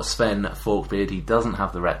for Sven Forkbeard. He doesn't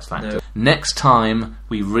have the Rex Factor. No. Next time,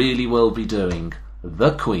 we really will be doing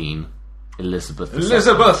the Queen, Elizabeth II.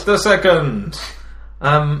 Elizabeth II!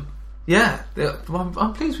 I'm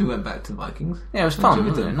pleased we went back to the Vikings. Yeah, it was fun,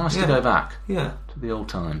 wasn't it? Nice to go back to the old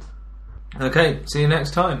times. Okay, see you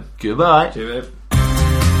next time. Goodbye. Cheerio.